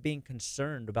 instead of being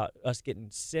concerned about us getting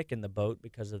sick in the boat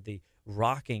because of the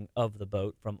rocking of the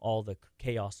boat from all the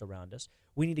chaos around us,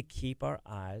 we need to keep our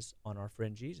eyes on our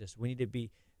friend Jesus. We need to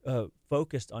be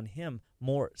focused on him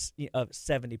more of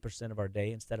 70% of our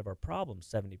day instead of our problems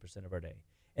 70% of our day.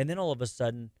 And then all of a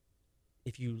sudden,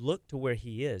 if you look to where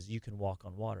he is, you can walk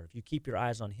on water. If you keep your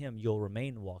eyes on him, you'll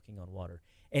remain walking on water.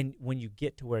 And when you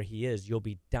get to where he is, you'll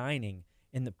be dining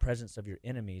in the presence of your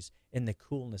enemies in the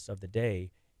coolness of the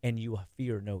day, and you will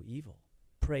fear no evil.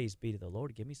 Praise be to the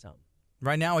Lord. Give me something.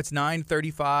 Right now it's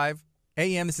 9:35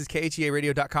 a.m. This is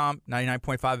KHEARadio.com,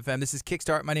 99.5 FM. This is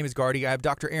Kickstart. My name is Gardy. I have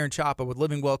Dr. Aaron Chapa with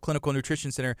Living Well Clinical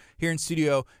Nutrition Center here in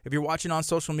studio. If you're watching on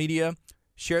social media,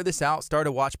 share this out. Start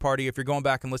a watch party. If you're going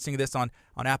back and listening to this on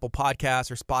Apple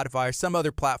Podcasts or Spotify or some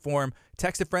other platform,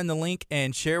 text a friend the link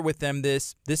and share with them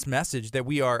this message that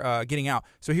we are getting out.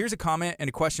 So here's a comment and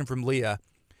a question from Leah.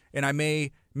 And I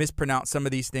may mispronounce some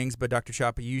of these things, but Dr.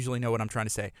 Chapa, you usually know what I'm trying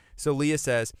to say. So Leah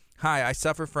says, "Hi, I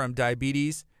suffer from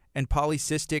diabetes and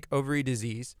polycystic ovary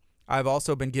disease. I've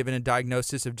also been given a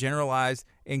diagnosis of generalized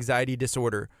anxiety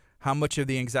disorder. How much of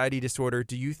the anxiety disorder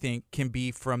do you think can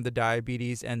be from the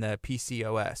diabetes and the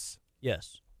PCOS?"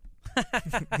 Yes.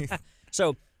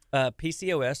 So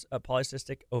PCOS,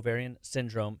 polycystic ovarian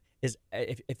syndrome, is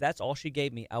if that's all she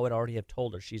gave me, I would already have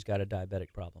told her she's got a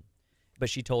diabetic problem. But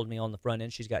she told me on the front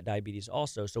end she's got diabetes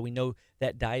also. So we know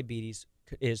that diabetes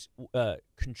is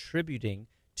contributing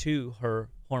to her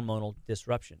hormonal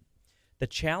disruption. The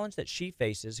challenge that she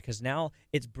faces, because now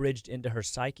it's bridged into her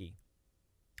psyche,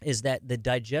 is that the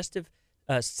digestive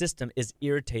system is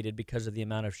irritated because of the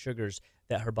amount of sugars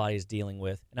that her body is dealing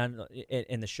with.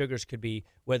 And the sugars could be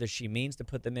whether she means to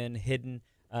put them in, hidden,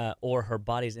 or her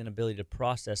body's inability to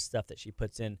process stuff that she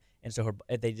puts in. And so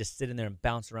they just sit in there and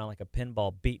bounce around like a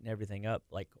pinball, beating everything up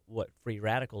like what free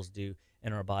radicals do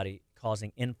in our body,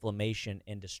 causing inflammation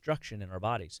and destruction in our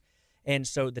bodies. And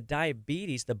so the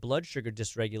diabetes, the blood sugar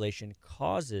dysregulation,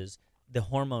 causes the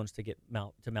hormones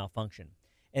to malfunction.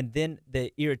 And then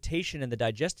the irritation in the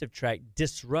digestive tract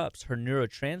disrupts her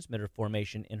neurotransmitter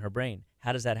formation in her brain.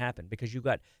 How does that happen? Because you've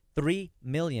got 3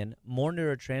 million more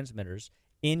neurotransmitters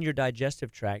in your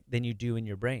digestive tract than you do in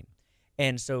your brain.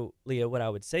 And so, Leah, what I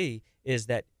would say is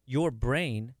that your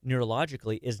brain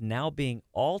neurologically is now being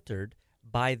altered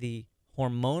by the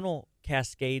hormonal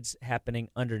cascades happening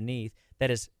underneath, that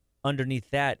is underneath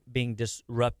that being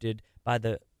disrupted by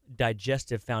the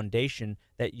digestive foundation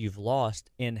that you've lost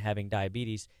in having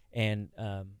diabetes. And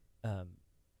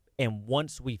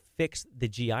once we fix the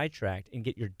GI tract and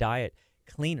get your diet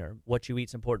cleaner, what you eat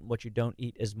is important, what you don't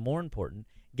eat is more important,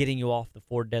 getting you off the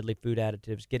 4 deadly food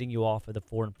additives, getting you off of the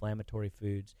 4 inflammatory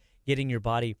foods, getting your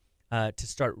body to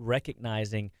start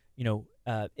recognizing,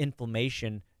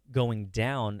 inflammation going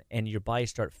down and your body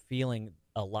start feeling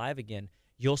alive again,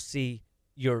 you'll see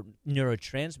your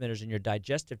neurotransmitters in your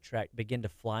digestive tract begin to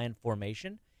fly in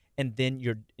formation, and then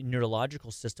your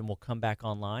neurological system will come back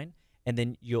online, and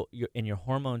then your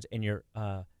hormones and your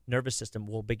nervous system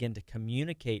will begin to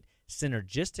communicate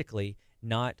synergistically,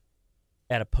 not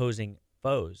at opposing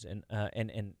foes and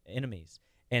enemies.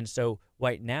 And so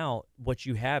right now, what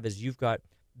you have is you've got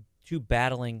 2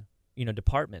 battling,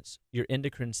 departments: your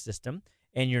endocrine system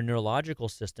and your neurological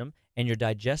system and your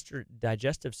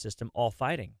digestive system all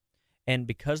fighting. And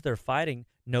because they're fighting,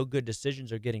 no good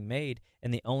decisions are getting made,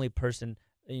 and the only person,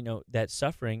 that's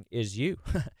suffering is you.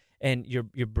 and your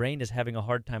brain is having a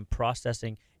hard time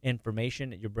processing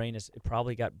information. Your brain is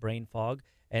probably got brain fog,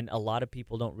 and a lot of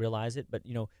people don't realize it. But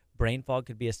brain fog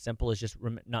could be as simple as just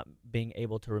not being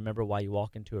able to remember why you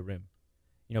walk into a room.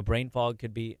 Brain fog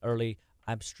could be early.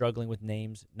 I'm struggling with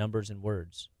names, numbers, and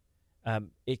words.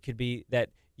 It could be that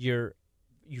you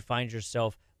find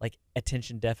yourself like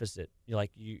attention deficit. You're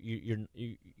like you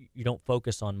don't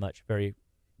focus on much very,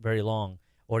 very long,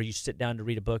 or you sit down to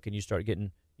read a book and you start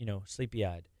getting sleepy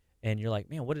eyed, and you're like,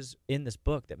 man, what is in this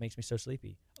book that makes me so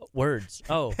sleepy? Words.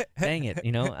 Oh, dang it!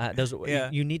 Those.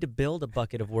 Yeah. You need to build a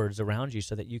bucket of words around you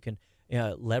so that you can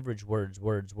leverage words.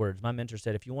 My mentor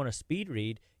said, if you want to speed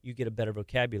read, you get a better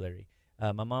vocabulary.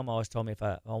 My mom always told me if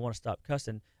I want to stop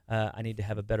cussing, I need to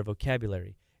have a better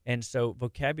vocabulary. And so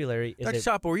vocabulary is Dr.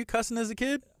 Chapa, were you cussing as a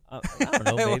kid? I don't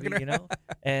know, maybe,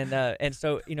 and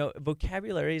so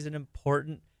vocabulary is an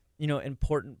important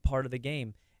part of the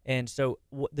game. And so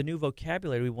the new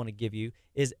vocabulary we want to give you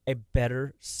is a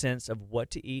better sense of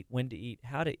what to eat, when to eat,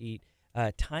 how to eat,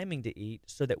 timing to eat,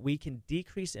 so that we can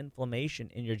decrease inflammation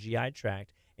in your GI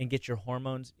tract and get your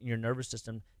hormones in your nervous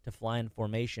system to fly in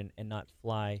formation and not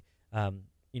fly,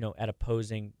 at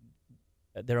opposing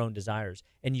their own desires.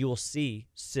 And you will see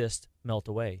cysts melt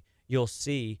away. You'll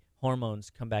see hormones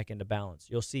come back into balance.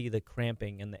 You'll see the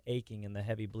cramping and the aching and the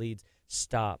heavy bleeds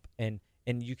stop, and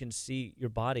you can see your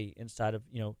body inside of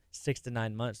 6 to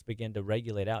 9 months begin to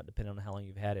regulate out, depending on how long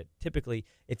you've had it. Typically,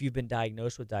 if you've been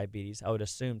diagnosed with diabetes, I would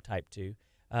assume type 2.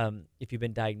 If you've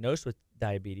been diagnosed with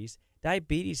diabetes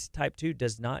type 2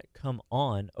 does not come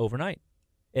on overnight.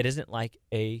 It isn't like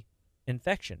a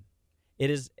infection. It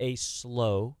is a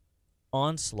slow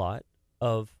onslaught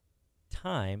of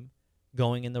time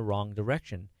going in the wrong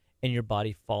direction, and your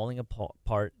body falling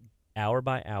apart hour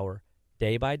by hour,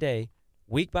 day by day,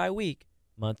 week by week,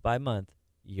 month by month,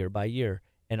 year by year,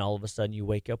 and all of a sudden you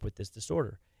wake up with this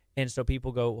disorder. And so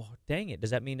people go, oh, dang it,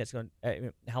 does that mean it's going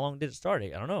to, how long did it start? I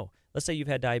don't know. Let's say you've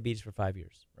had diabetes for 5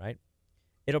 years, right?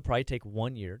 It'll probably take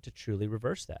 1 year to truly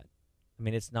reverse that. I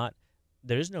mean,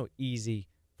 there is no easy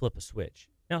flip a switch.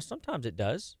 Now, sometimes it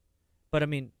does, but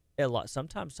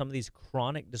sometimes some of these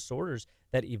chronic disorders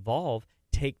that evolve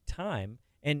take time.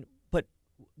 But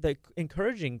the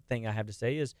encouraging thing I have to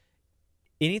say is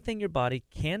anything your body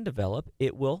can develop,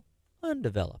 it will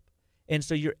undevelop. And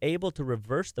so you're able to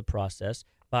reverse the process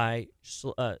by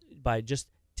just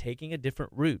taking a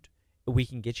different route. We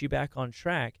can get you back on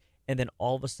track, and then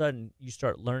all of a sudden you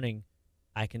start learning,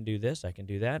 I can do this, I can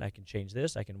do that, I can change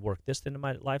this, I can work this into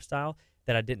my lifestyle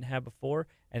that I didn't have before,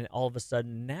 and all of a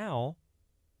sudden now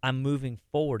I'm moving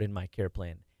forward in my care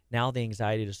plan. Now the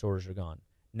anxiety disorders are gone.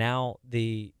 Now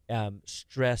the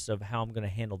stress of how I'm going to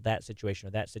handle that situation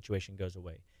or that situation goes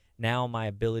away. Now my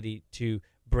ability to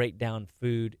break down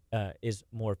food is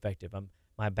more effective.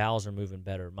 My bowels are moving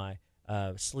better. My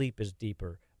sleep is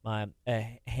deeper. My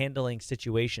handling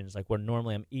situations, like where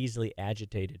normally I'm easily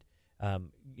agitated,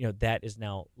 that is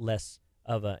now less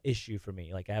of an issue for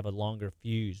me. Like I have a longer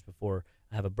fuse before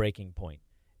I have a breaking point.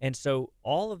 And so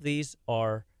all of these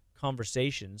are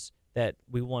conversations that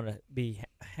we want to be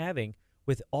having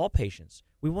with all patients.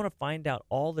 We want to find out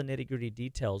all the nitty-gritty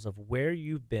details of where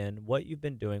you've been, what you've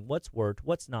been doing, what's worked,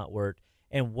 what's not worked,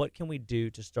 and what can we do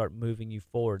to start moving you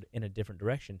forward in a different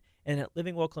direction. And at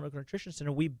Living Well Clinical Nutrition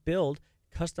Center, we build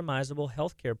customizable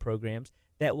healthcare programs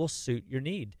that will suit your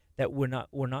need. That we're not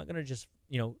going to just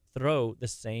throw the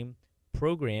same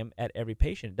program at every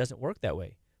patient. It doesn't work that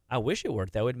way. I wish it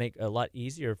worked. That would make it a lot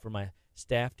easier for my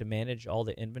staff to manage all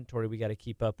the inventory we got to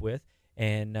keep up with.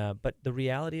 And but the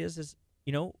reality is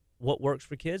what works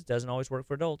for kids doesn't always work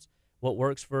for adults. What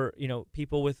works for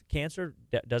people with cancer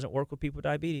doesn't work with people with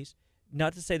diabetes.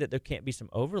 Not to say that there can't be some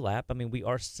overlap. I mean, we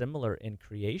are similar in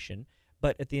creation,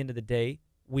 but at the end of the day,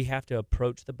 we have to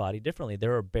approach the body differently.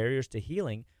 There are barriers to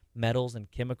healing, metals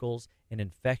and chemicals and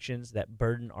infections that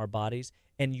burden our bodies,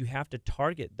 and you have to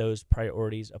target those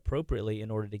priorities appropriately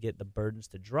in order to get the burdens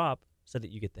to drop so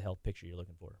that you get the health picture you're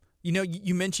looking for.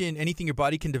 You mentioned anything your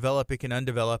body can develop, it can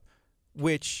undevelop,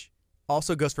 which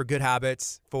also goes for good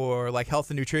habits, for like health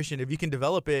and nutrition. If you can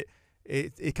develop it,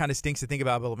 it kind of stinks to think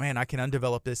about, but man, I can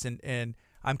undevelop this, and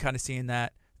I'm kind of seeing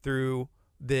that through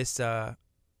this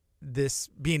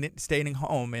staying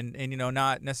home and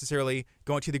not necessarily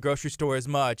going to the grocery store as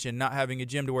much and not having a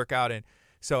gym to work out in.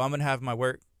 So I'm gonna have my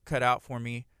work cut out for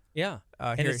me. Yeah,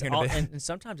 here in a bit. And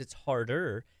sometimes it's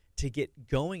harder to get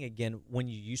going again when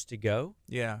you used to go.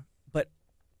 Yeah. But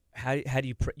how do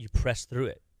you you press through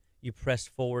it? You press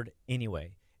forward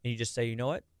anyway, and you just say, you know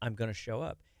what, I'm going to show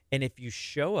up. And if you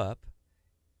show up,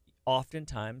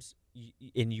 oftentimes,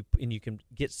 you can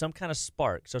get some kind of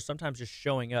spark. So sometimes just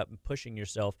showing up and pushing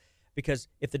yourself Because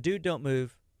if the dude don't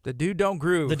move, The dude don't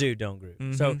groove. the dude don't groove.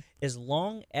 Mhm. So as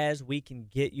long as we can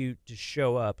get you to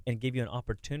show up and give you an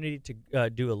opportunity to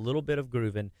do a little bit of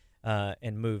grooving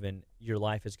and moving, your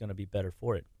life is going to be better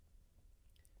for it.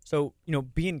 So,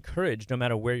 be encouraged no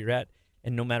matter where you're at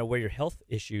and no matter where your health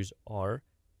issues are.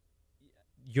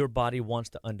 Your body wants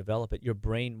to undevelop it. Your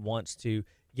brain wants to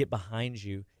get behind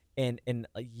you. And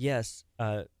yes,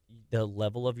 the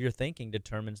level of your thinking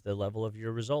determines the level of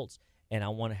your results. And I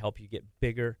want to help you get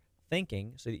bigger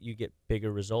thinking so that you get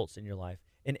bigger results in your life,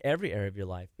 in every area of your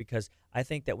life. Because I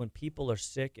think that when people are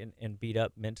sick and beat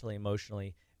up mentally,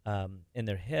 emotionally, in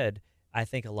their head, I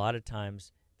think a lot of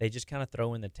times they just kind of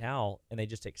throw in the towel and they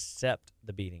just accept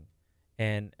the beating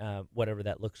and whatever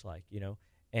that looks like,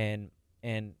 And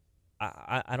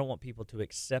I don't want people to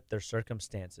accept their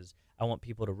circumstances. I want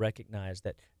people to recognize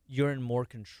that you're in more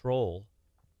control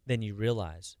than you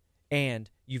realize. And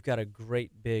you've got a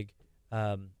great, big,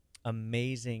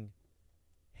 amazing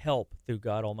help through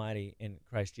God Almighty in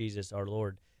Christ Jesus, our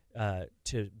Lord,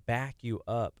 to back you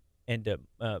up and to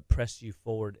press you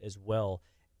forward as well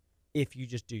if you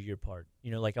just do your part.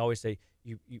 Like I always say,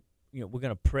 we're going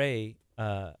to pray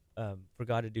for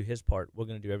God to do his part. We're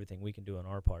going to do everything we can do on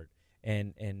our part.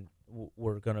 And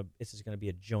this is going to be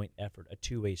a joint effort, a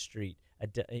two-way street,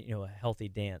 a healthy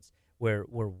dance where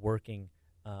we're working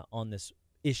on this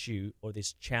issue or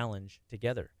this challenge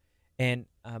together. And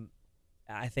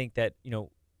I think that,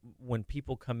 when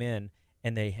people come in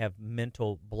and they have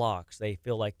mental blocks, they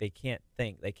feel like they can't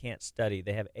think, they can't study,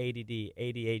 they have ADD,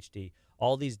 ADHD,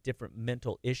 all these different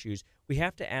mental issues, we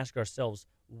have to ask ourselves,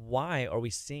 why are we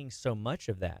seeing so much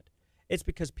of that? It's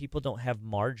because people don't have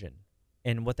margin.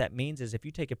 And what that means is if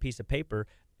you take a piece of paper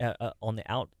on the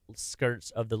outskirts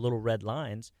of the little red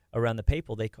lines around the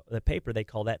paper, they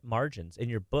call that margins. In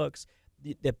your books,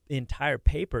 the entire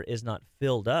paper is not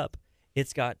filled up.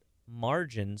 It's got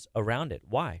margins around it.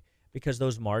 Why? Because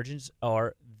those margins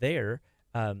are there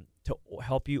to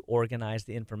help you organize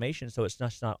the information so it's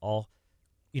not all,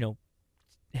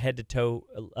 head to toe,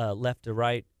 left to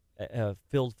right,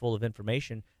 filled full of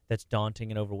information that's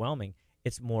daunting and overwhelming.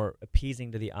 It's more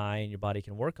appeasing to the eye and your body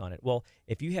can work on it. Well,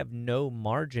 if you have no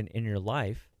margin in your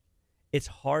life, it's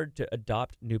hard to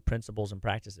adopt new principles and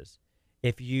practices.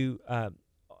 If you, and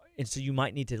so you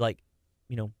might need to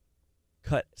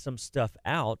cut some stuff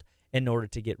out in order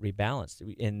to get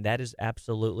rebalanced. And that is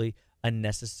absolutely a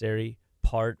necessary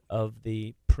part of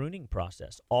the pruning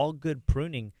process. All good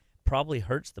pruning probably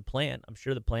hurts the plant. I'm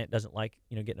sure the plant doesn't like,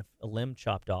 getting a limb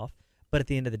chopped off. But at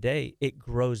the end of the day, it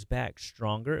grows back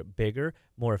stronger, bigger,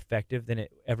 more effective than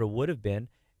it ever would have been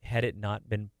had it not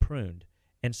been pruned.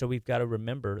 And so we've got to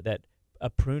remember that a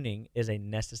pruning is a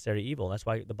necessary evil. That's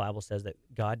why the Bible says that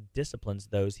God disciplines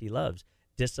those he loves.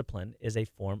 Discipline is a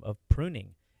form of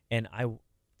pruning. And I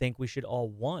think we should all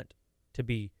want to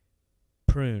be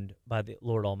pruned by the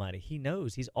Lord Almighty. He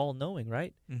knows. He's all-knowing,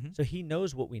 right? Mm-hmm. So he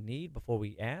knows what we need before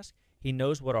we ask. He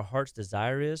knows what our heart's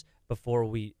desire is before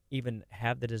we even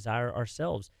have the desire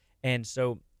ourselves. And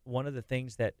so one of the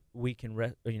things that we can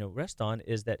rest on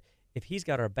is that if he's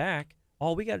got our back,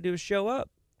 all we got to do is show up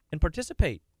and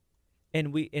participate.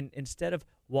 And instead of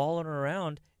wallowing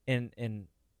around in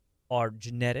our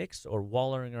genetics or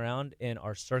wallowing around in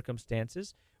our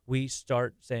circumstances, we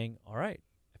start saying, all right,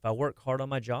 if I work hard on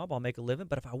my job, I'll make a living.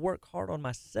 But if I work hard on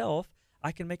myself,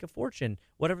 I can make a fortune,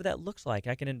 whatever that looks like.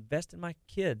 I can invest in my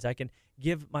kids. I can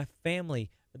give my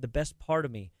family the best part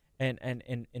of me and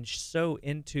sow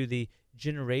into the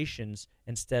generations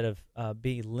instead of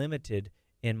being limited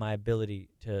in my ability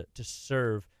to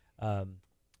serve,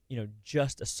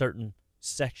 just a certain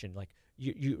section. Like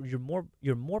you're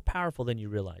more powerful than you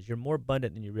realize. You're more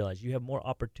abundant than you realize. You have more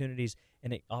opportunities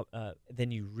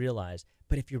than you realize.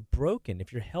 But if you're broken,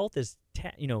 if your health is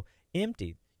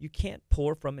empty, you can't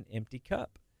pour from an empty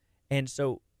cup. And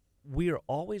so we are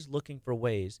always looking for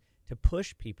ways to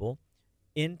push people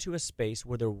into a space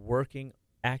where they're working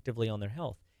actively on their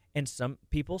health. And some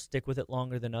people stick with it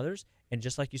longer than others. And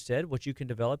just like you said, what you can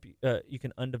develop, you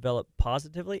can undevelop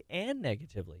positively and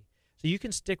negatively. So you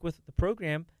can stick with the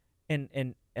program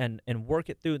and work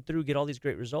it through and through, get all these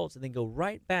great results, and then go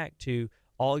right back to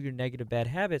all your negative bad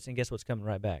habits. And guess what's coming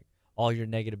right back? All your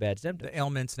negative bad symptoms. The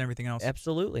ailments and everything else.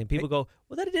 Absolutely. And people go,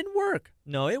 well, that didn't work.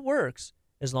 No, it works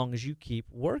as long as you keep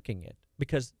working it,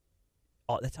 because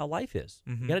that's how life is.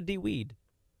 Mm-hmm. You got to de-weed.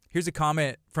 Here's a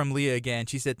comment from Leah again.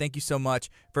 She said, thank you so much,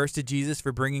 first to Jesus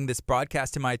for bringing this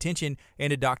broadcast to my attention,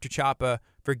 and to Dr. Chapa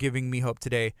for giving me hope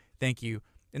today. Thank you.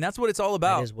 And that's what it's all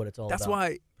about. That is what it's all that's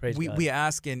about. That's why we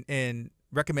ask and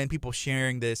recommend people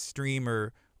sharing this stream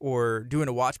or doing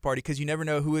a watch party, because you never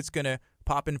know who it's going to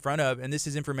pop in front of. And this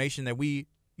is information that we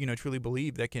truly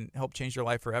believe that can help change their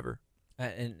life forever.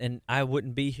 And I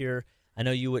wouldn't be here. I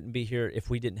know you wouldn't be here if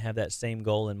we didn't have that same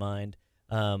goal in mind.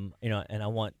 And I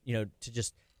want to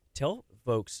just tell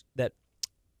folks that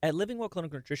at Living Well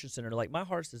Clinical Nutrition Center, like, my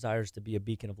heart's desire is to be a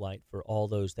beacon of light for all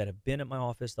those that have been at my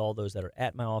office, all those that are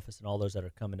at my office, and all those that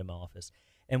are coming to my office.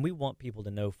 And we want people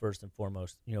to know, first and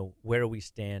foremost, where we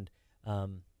stand,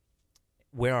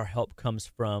 where our help comes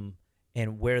from,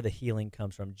 and where the healing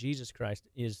comes from. Jesus Christ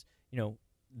is,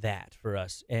 that for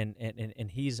us, and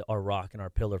He's our rock and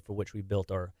our pillar for which we built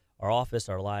our office,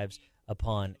 our lives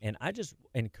upon. And I just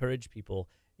encourage people,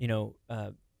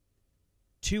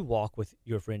 to walk with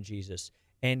your friend Jesus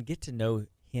and get to know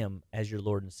Him as your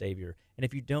Lord and Savior. And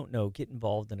if you don't know, get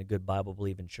involved in a good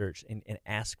Bible-believing church and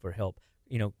ask for help.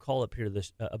 Call up here to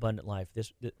this Abundant Life.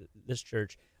 This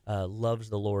church loves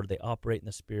the Lord. They operate in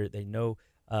the Spirit. They know,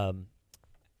 how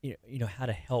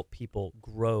to help people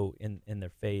grow in their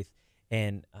faith,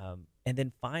 and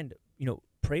then find,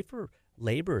 pray for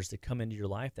laborers to come into your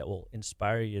life that will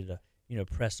inspire you to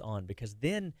press on, because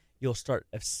then you'll start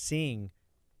seeing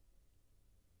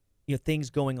things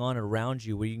going on around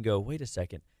you where you can go, wait a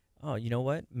second, oh, you know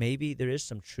what? Maybe there is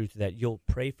some truth to that. You'll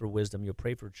pray for wisdom. You'll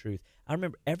pray for truth. I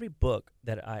remember every book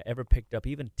that I ever picked up,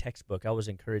 even textbook, I was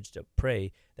encouraged to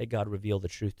pray that God reveal the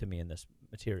truth to me in this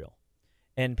material.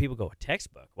 And people go, a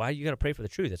textbook? Why you got to pray for the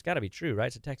truth? It's got to be true, right?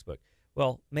 It's a textbook.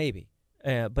 Well, maybe.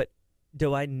 But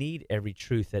do I need every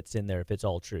truth that's in there if it's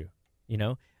all true?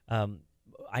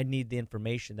 I need the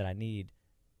information that I need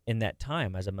in that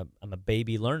time, as I'm a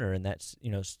baby learner in that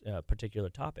particular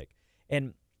topic,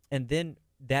 and then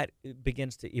that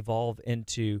begins to evolve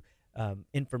into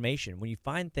information. When you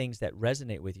find things that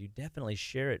resonate with you, definitely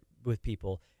share it with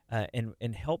people,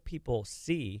 and help people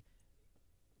see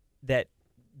that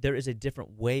there is a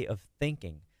different way of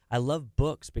thinking. I love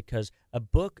books because a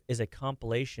book is a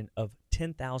compilation of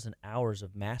 10,000 hours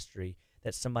of mastery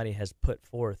that somebody has put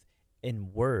forth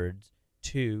in words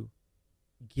to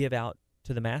give out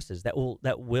to the masses. That will,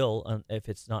 if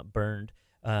it's not burned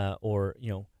or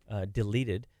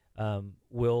deleted,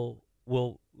 will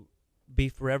be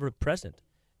forever present.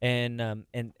 And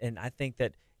I think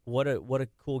that what a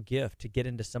cool gift to get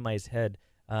into somebody's head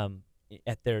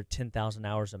at their 10,000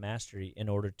 hours of mastery in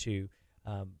order to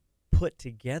put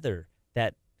together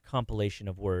that compilation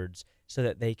of words so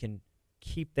that they can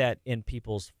keep that in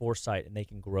people's foresight and they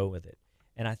can grow with it.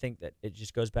 And I think that it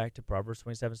just goes back to Proverbs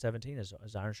 27:17,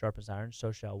 as iron sharpens iron,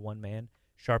 so shall one man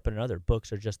sharpen another.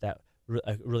 Books are just a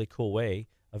really cool way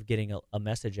of getting a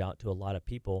message out to a lot of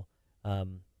people,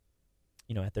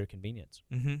 at their convenience.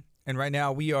 Mm-hmm. And right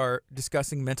now we are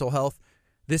discussing mental health.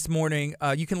 This morning,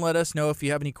 you can let us know if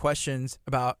you have any questions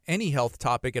about any health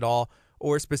topic at all,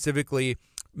 or specifically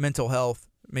mental health.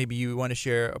 Maybe you want to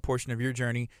share a portion of your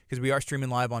journey, because we are streaming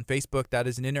live on Facebook. That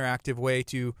is an interactive way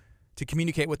to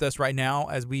communicate with us right now,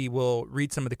 as we will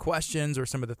read some of the questions or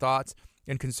some of the thoughts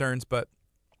and concerns. But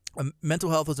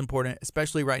mental health is important,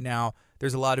 especially right now.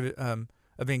 There's a lot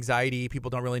of anxiety. People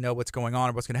don't really know what's going on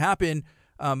or what's going to happen.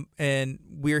 And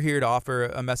we're here to offer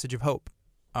a message of hope.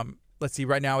 Let's see,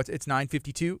 right now it's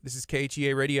 9:52. This is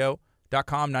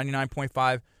KHEARadio.com,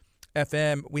 99.5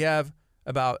 FM. We have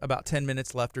about 10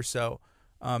 minutes left or so.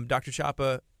 Dr.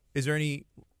 Chapa, is there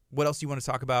what else you want to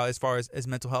talk about as far as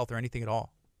mental health or anything at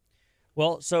all?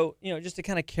 Well, so, just to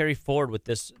kind of carry forward with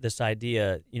this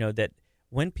idea, that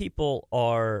when people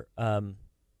are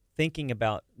thinking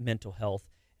about mental health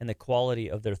and the quality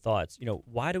of their thoughts,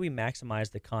 why do we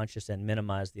maximize the conscious and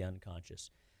minimize the unconscious?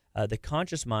 The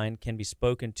conscious mind can be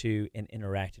spoken to and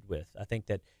interacted with. I think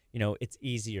that, it's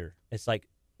easier. It's like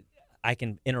I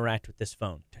can interact with this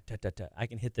phone. I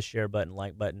can hit the share button,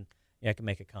 like button. I can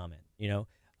make a comment,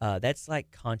 That's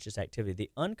like conscious activity.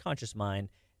 The unconscious mind,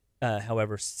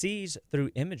 however, sees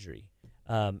through imagery.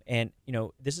 And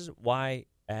this is why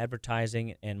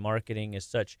advertising and marketing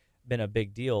is been a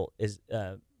big deal, is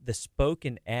the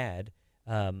spoken ad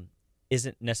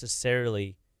isn't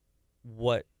necessarily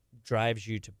what drives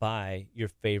you to buy your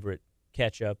favorite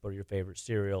ketchup or your favorite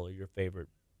cereal or your favorite,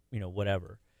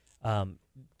 whatever.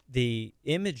 The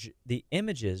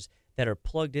images that are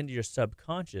plugged into your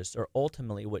subconscious are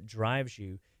ultimately what drives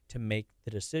you to make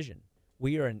the decision.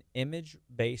 We are an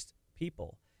image-based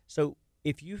people. So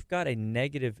if you've got a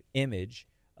negative image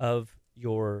of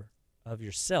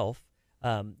yourself,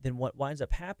 then what winds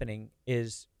up happening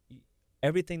is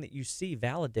everything that you see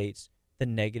validates the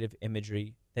negative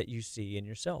imagery that you see in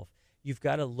yourself. You've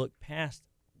got to look past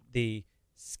the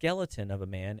skeleton of a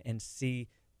man and see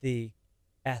the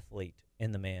athlete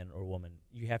in the man or woman.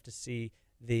 You have to see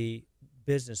the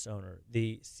business owner,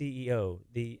 the CEO,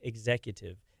 the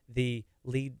executive, the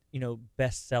lead,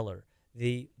 bestseller.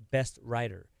 the best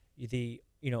writer, the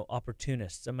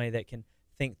opportunist, somebody that can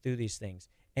think through these things.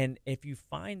 And if you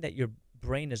find that your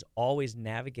brain is always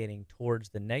navigating towards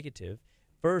the negative,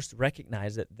 first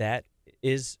recognize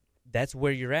that's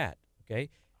where you're at. Okay,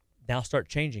 now start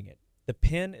changing it. The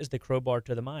pen is the crowbar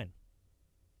to the mind.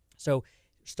 So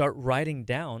start writing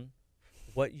down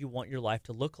what you want your life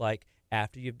to look like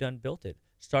after you've done built it.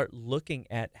 Start looking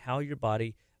at how your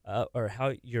body or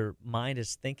how your mind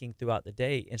is thinking throughout the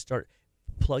day, and start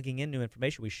plugging in new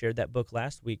information. We shared that book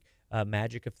last week,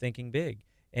 Magic of Thinking Big,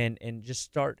 and just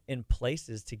start in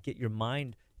places to get your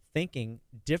mind thinking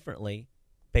differently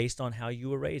based on how you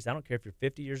were raised. I don't care if you're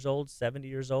 50 years old, 70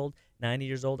 years old, 90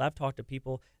 years old. I've talked to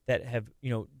people that have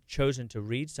chosen to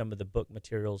read some of the book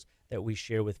materials that we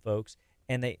share with folks,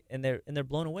 and they're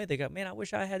blown away. They go, man, I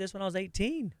wish I had this when I was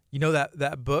 18. You know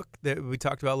that book that we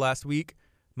talked about last week?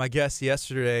 My guest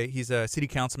yesterday, he's a city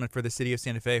councilman for the city of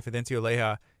Santa Fe, Fidencio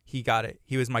Leja. He got it.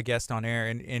 He was my guest on air,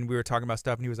 and we were talking about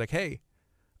stuff, and he was like, hey,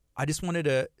 I just wanted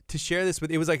to share this with,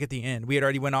 it was like at the end. We had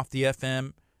already went off the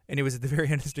FM, and it was at the very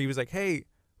end. He was like, hey,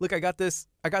 look, I got this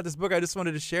book. I just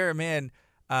wanted to share it, man.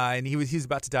 And he was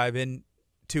about to dive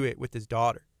into it with his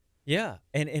daughter. Yeah,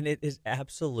 and it is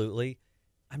absolutely,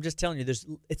 I'm just telling you,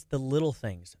 it's the little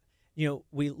things.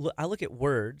 I look at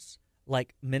words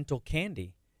like mental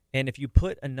candy, and if you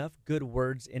put enough good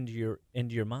words into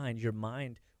your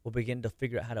mind will begin to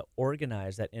figure out how to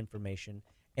organize that information.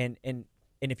 And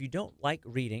if you don't like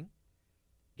reading,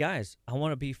 guys, I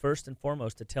want to be first and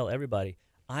foremost to tell everybody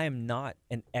I am not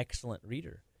an excellent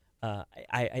reader.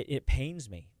 It pains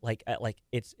me. Like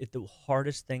it's the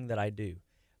hardest thing that I do,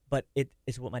 but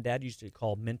it's what my dad used to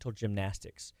call mental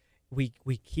gymnastics. We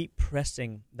keep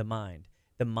pressing the mind.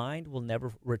 The mind will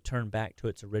never return back to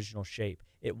its original shape.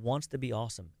 It wants to be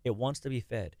awesome. It wants to be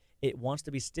fed. It wants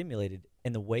to be stimulated.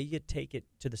 And the way you take it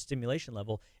to the stimulation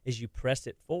level is you press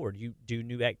it forward. You do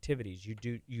new activities.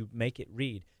 You make it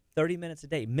read 30 minutes a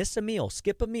day. Miss a meal,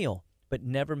 skip a meal, but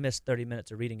never miss 30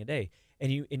 minutes of reading a day.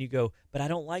 And you go, but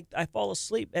I fall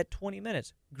asleep at 20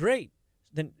 minutes. Great.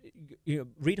 Then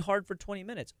read hard for 20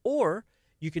 minutes. Or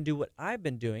you can do what I've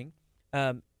been doing,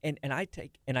 and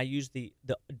I use the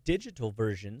digital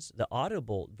versions, the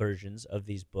Audible versions of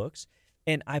these books,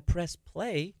 and I press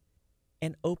play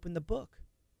and open the book,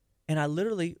 and I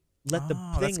literally let the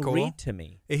thing read to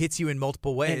me. It hits you in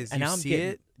multiple ways. And you I'm see getting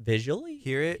it, visually,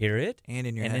 hear it, and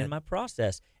in your head, and in my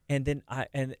process. And then I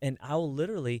will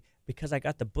literally, because I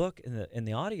got the book in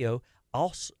the audio,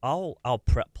 I'll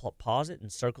pause it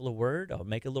and circle a word. I'll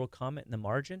make a little comment in the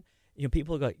margin.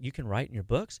 People go, you can write in your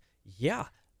books? Yeah.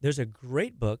 There's a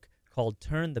great book called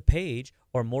Turn the Page,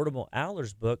 or Mortimer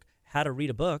Adler's book, How to Read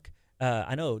a Book.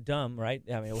 I know, dumb, right?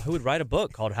 I mean, who would write a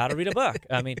book called How to Read a Book?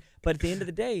 I mean, but at the end of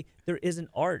the day, there is an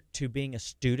art to being a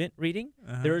student reading.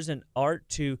 Uh-huh. There is an art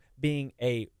to being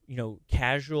a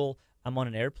casual, I'm on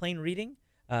an airplane reading.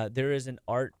 There is an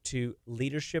art to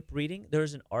leadership reading. There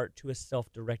is an art to a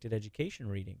self-directed education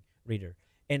reader.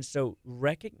 And so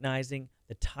recognizing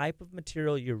the type of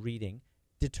material you're reading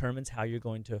determines how you're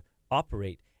going to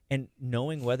operate, and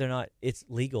knowing whether or not it's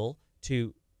legal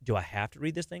to, do I have to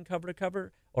read this thing cover to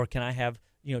cover, or can I have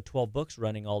 12 books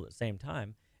running all at the same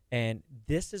time? And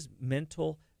this is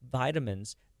mental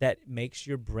vitamins that makes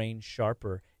your brain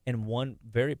sharper. And one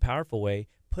very powerful way,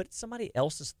 put somebody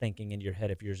else's thinking in your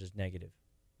head if yours is negative.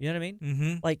 You know what I mean?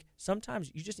 Mm-hmm. Like,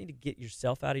 sometimes you just need to get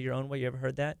yourself out of your own way. You ever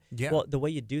heard that? Yeah. Well, the way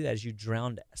you do that is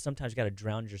sometimes you got to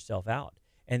drown yourself out.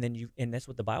 And that's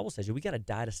what the Bible says. We got to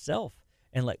die to self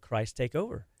and let Christ take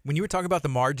over. When you were talking about the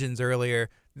margins earlier,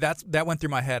 that went through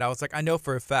my head. I was like, I know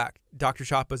for a fact, Dr.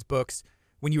 Chapa's books,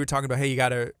 when you were talking about, hey,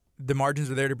 the margins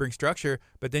are there to bring structure,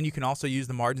 but then you can also use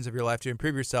the margins of your life to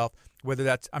improve yourself, whether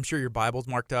that's, I'm sure your Bible's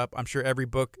marked up. I'm sure every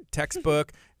book,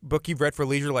 textbook, book you've read for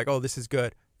leisure, like, oh, this is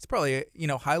good. It's probably,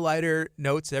 highlighter,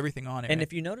 notes, everything on it. And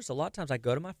if you notice, a lot of times I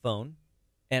go to my phone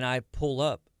and I pull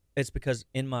up, it's because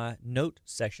in my note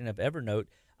section of Evernote,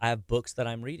 I have books that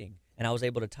I'm reading. And I was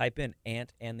able to type in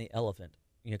Ant and the Elephant,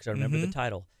 because I remember the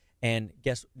title. And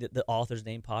guess the author's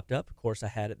name popped up. Of course, I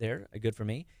had it there. Good for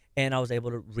me. And I was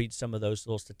able to read some of those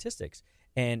little statistics.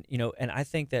 And and I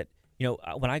think that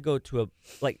when I go to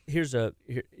here's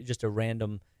just a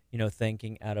random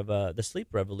thinking out of the Sleep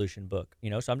Revolution book.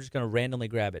 So I'm just going to randomly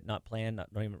grab it, not plan, not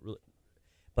even really.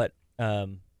 But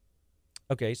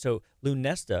okay, so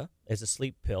Lunesta is a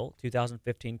sleep pill.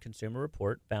 2015 Consumer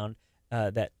Report found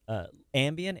that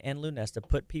Ambien and Lunesta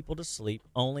put people to sleep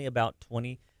only about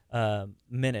 20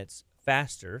 minutes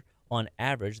faster on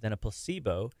average than a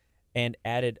placebo, and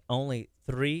added only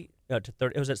 3 to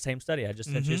 30. It was that same study I just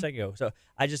sent you a second ago. So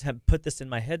I just have put this in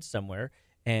my head somewhere,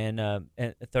 and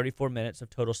 34 minutes of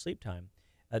total sleep time.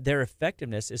 Their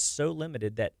effectiveness is so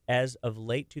limited that as of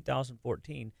late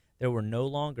 2014, they were no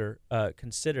longer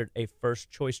considered a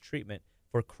first-choice treatment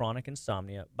for chronic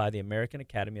insomnia by the American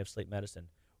Academy of Sleep Medicine.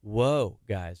 Whoa,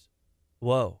 guys.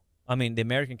 Whoa. I mean, the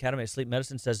American Academy of Sleep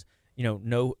Medicine says,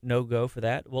 no go for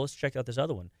that. Well, let's check out this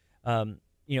other one.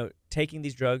 Taking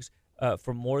these drugs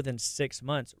for more than 6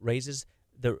 months raises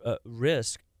the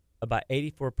risk by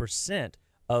 84%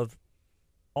 of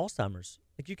Alzheimer's.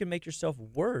 Like, you can make yourself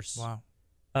worse. Wow.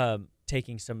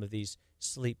 Taking some of these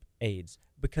sleep aids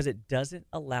because it doesn't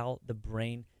allow the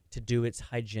brain to do its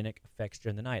hygienic effects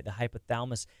during the night. The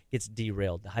hypothalamus gets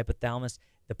derailed. The hypothalamus,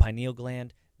 the pineal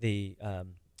gland, the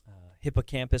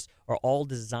hippocampus are all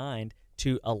designed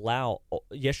to allow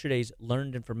yesterday's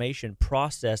learned information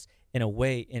processed in a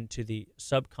way into the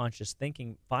subconscious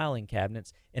thinking filing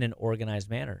cabinets in an organized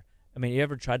manner. I mean, you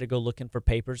ever tried to go looking for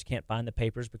papers, can't find the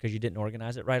papers because you didn't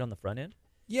organize it right on the front end?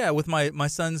 Yeah, with my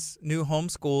son's new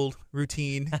homeschool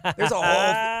routine, there's all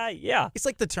yeah. It's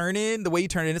like the turn in, the way you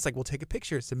turn in. It's like, we'll take a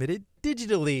picture, submit it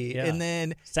digitally, Yeah. and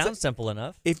then Sounds simple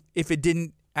enough. If it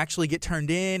didn't actually get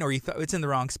turned in, or you thought it's in the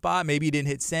wrong spot, maybe you didn't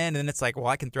hit send, and then it's like, well,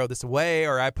 I can throw this away,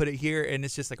 or I put it here, and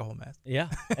it's just like a whole mess. Yeah,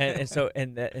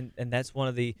 and that's one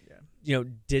of the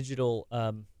digital.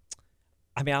 I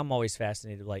mean, I'm always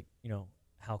fascinated, like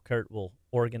how Kurt will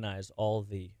organize all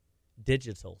the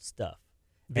digital stuff.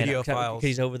 Video files.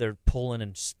 He's over there pulling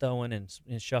and stowing and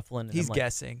shuffling. And He's I'm like,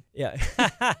 guessing. Yeah,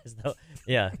 he's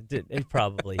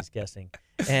guessing,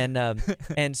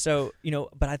 and so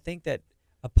but I think that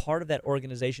a part of that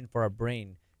organization for our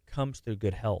brain comes through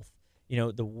good health.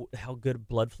 How good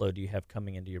blood flow do you have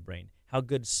coming into your brain? How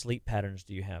good sleep patterns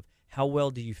do you have? How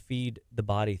well do you feed the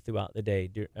body throughout the day?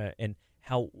 And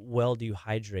how well do you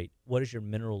hydrate? What is your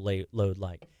mineral load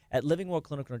like? At Living Well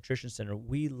Clinical Nutrition Center,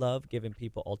 we love giving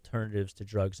people alternatives to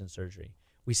drugs and surgery.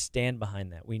 We stand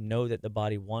behind that. We know that the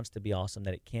body wants to be awesome,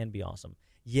 that it can be awesome.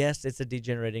 Yes, it's a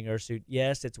degenerating earth-suit.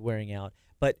 Yes, it's wearing out.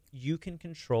 But you can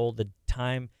control the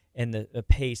time and the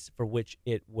pace for which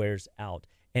it wears out.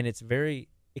 And it's very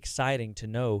exciting to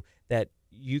know that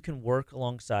you can work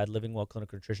alongside Living Well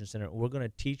Clinical Nutrition Center. We're going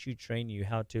to teach you, train you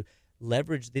how to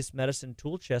leverage this medicine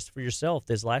tool chest for yourself,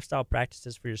 these lifestyle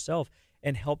practices for yourself,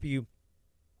 and help you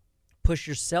push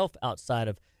yourself outside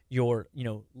of your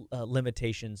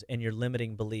limitations and your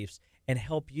limiting beliefs, and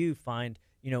help you find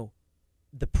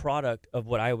the product of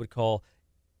what I would call,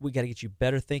 we got to get you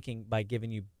better thinking by giving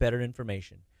you better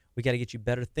information. We got to get you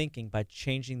better thinking by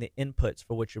changing the inputs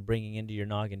for what you're bringing into your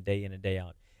noggin day in and day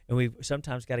out. And we've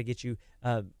sometimes got to get you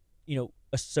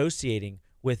associating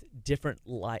with different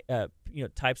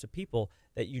types of people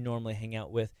that you normally hang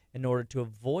out with in order to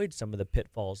avoid some of the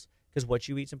pitfalls. Because what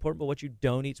you eat is important, but what you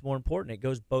don't eat is more important. It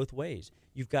goes both ways.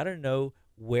 You've got to know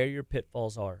where your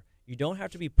pitfalls are. You don't have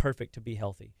to be perfect to be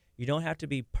healthy. You don't have to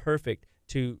be perfect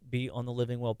to be on the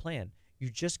Living Well plan. You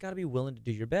just got to be willing to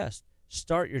do your best.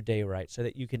 Start your day right so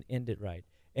that you can end it right.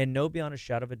 And know beyond a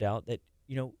shadow of a doubt that,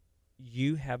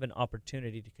 you have an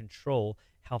opportunity to control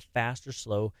how fast or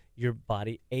slow your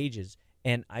body ages.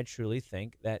 And I truly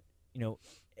think that,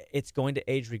 it's going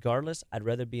to age regardless. I'd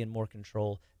rather be in more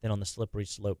control than on the slippery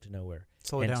slope to nowhere.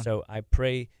 Slow it down. So I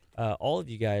pray all of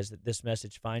you guys that this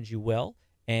message finds you well.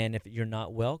 And if you're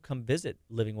not well, come visit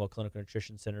Living Well Clinical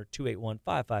Nutrition Center,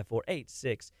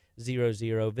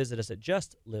 281-554-8600. Visit us at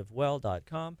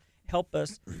justlivewell.com. Help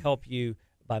us help you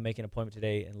by making an appointment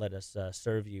today, and let us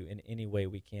serve you in any way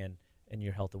we can in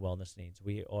your health and wellness needs.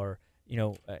 We are,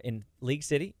 in League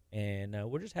City, and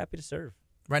we're just happy to serve.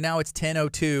 Right now it's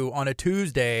 10:02 on a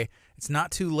Tuesday. It's not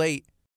too late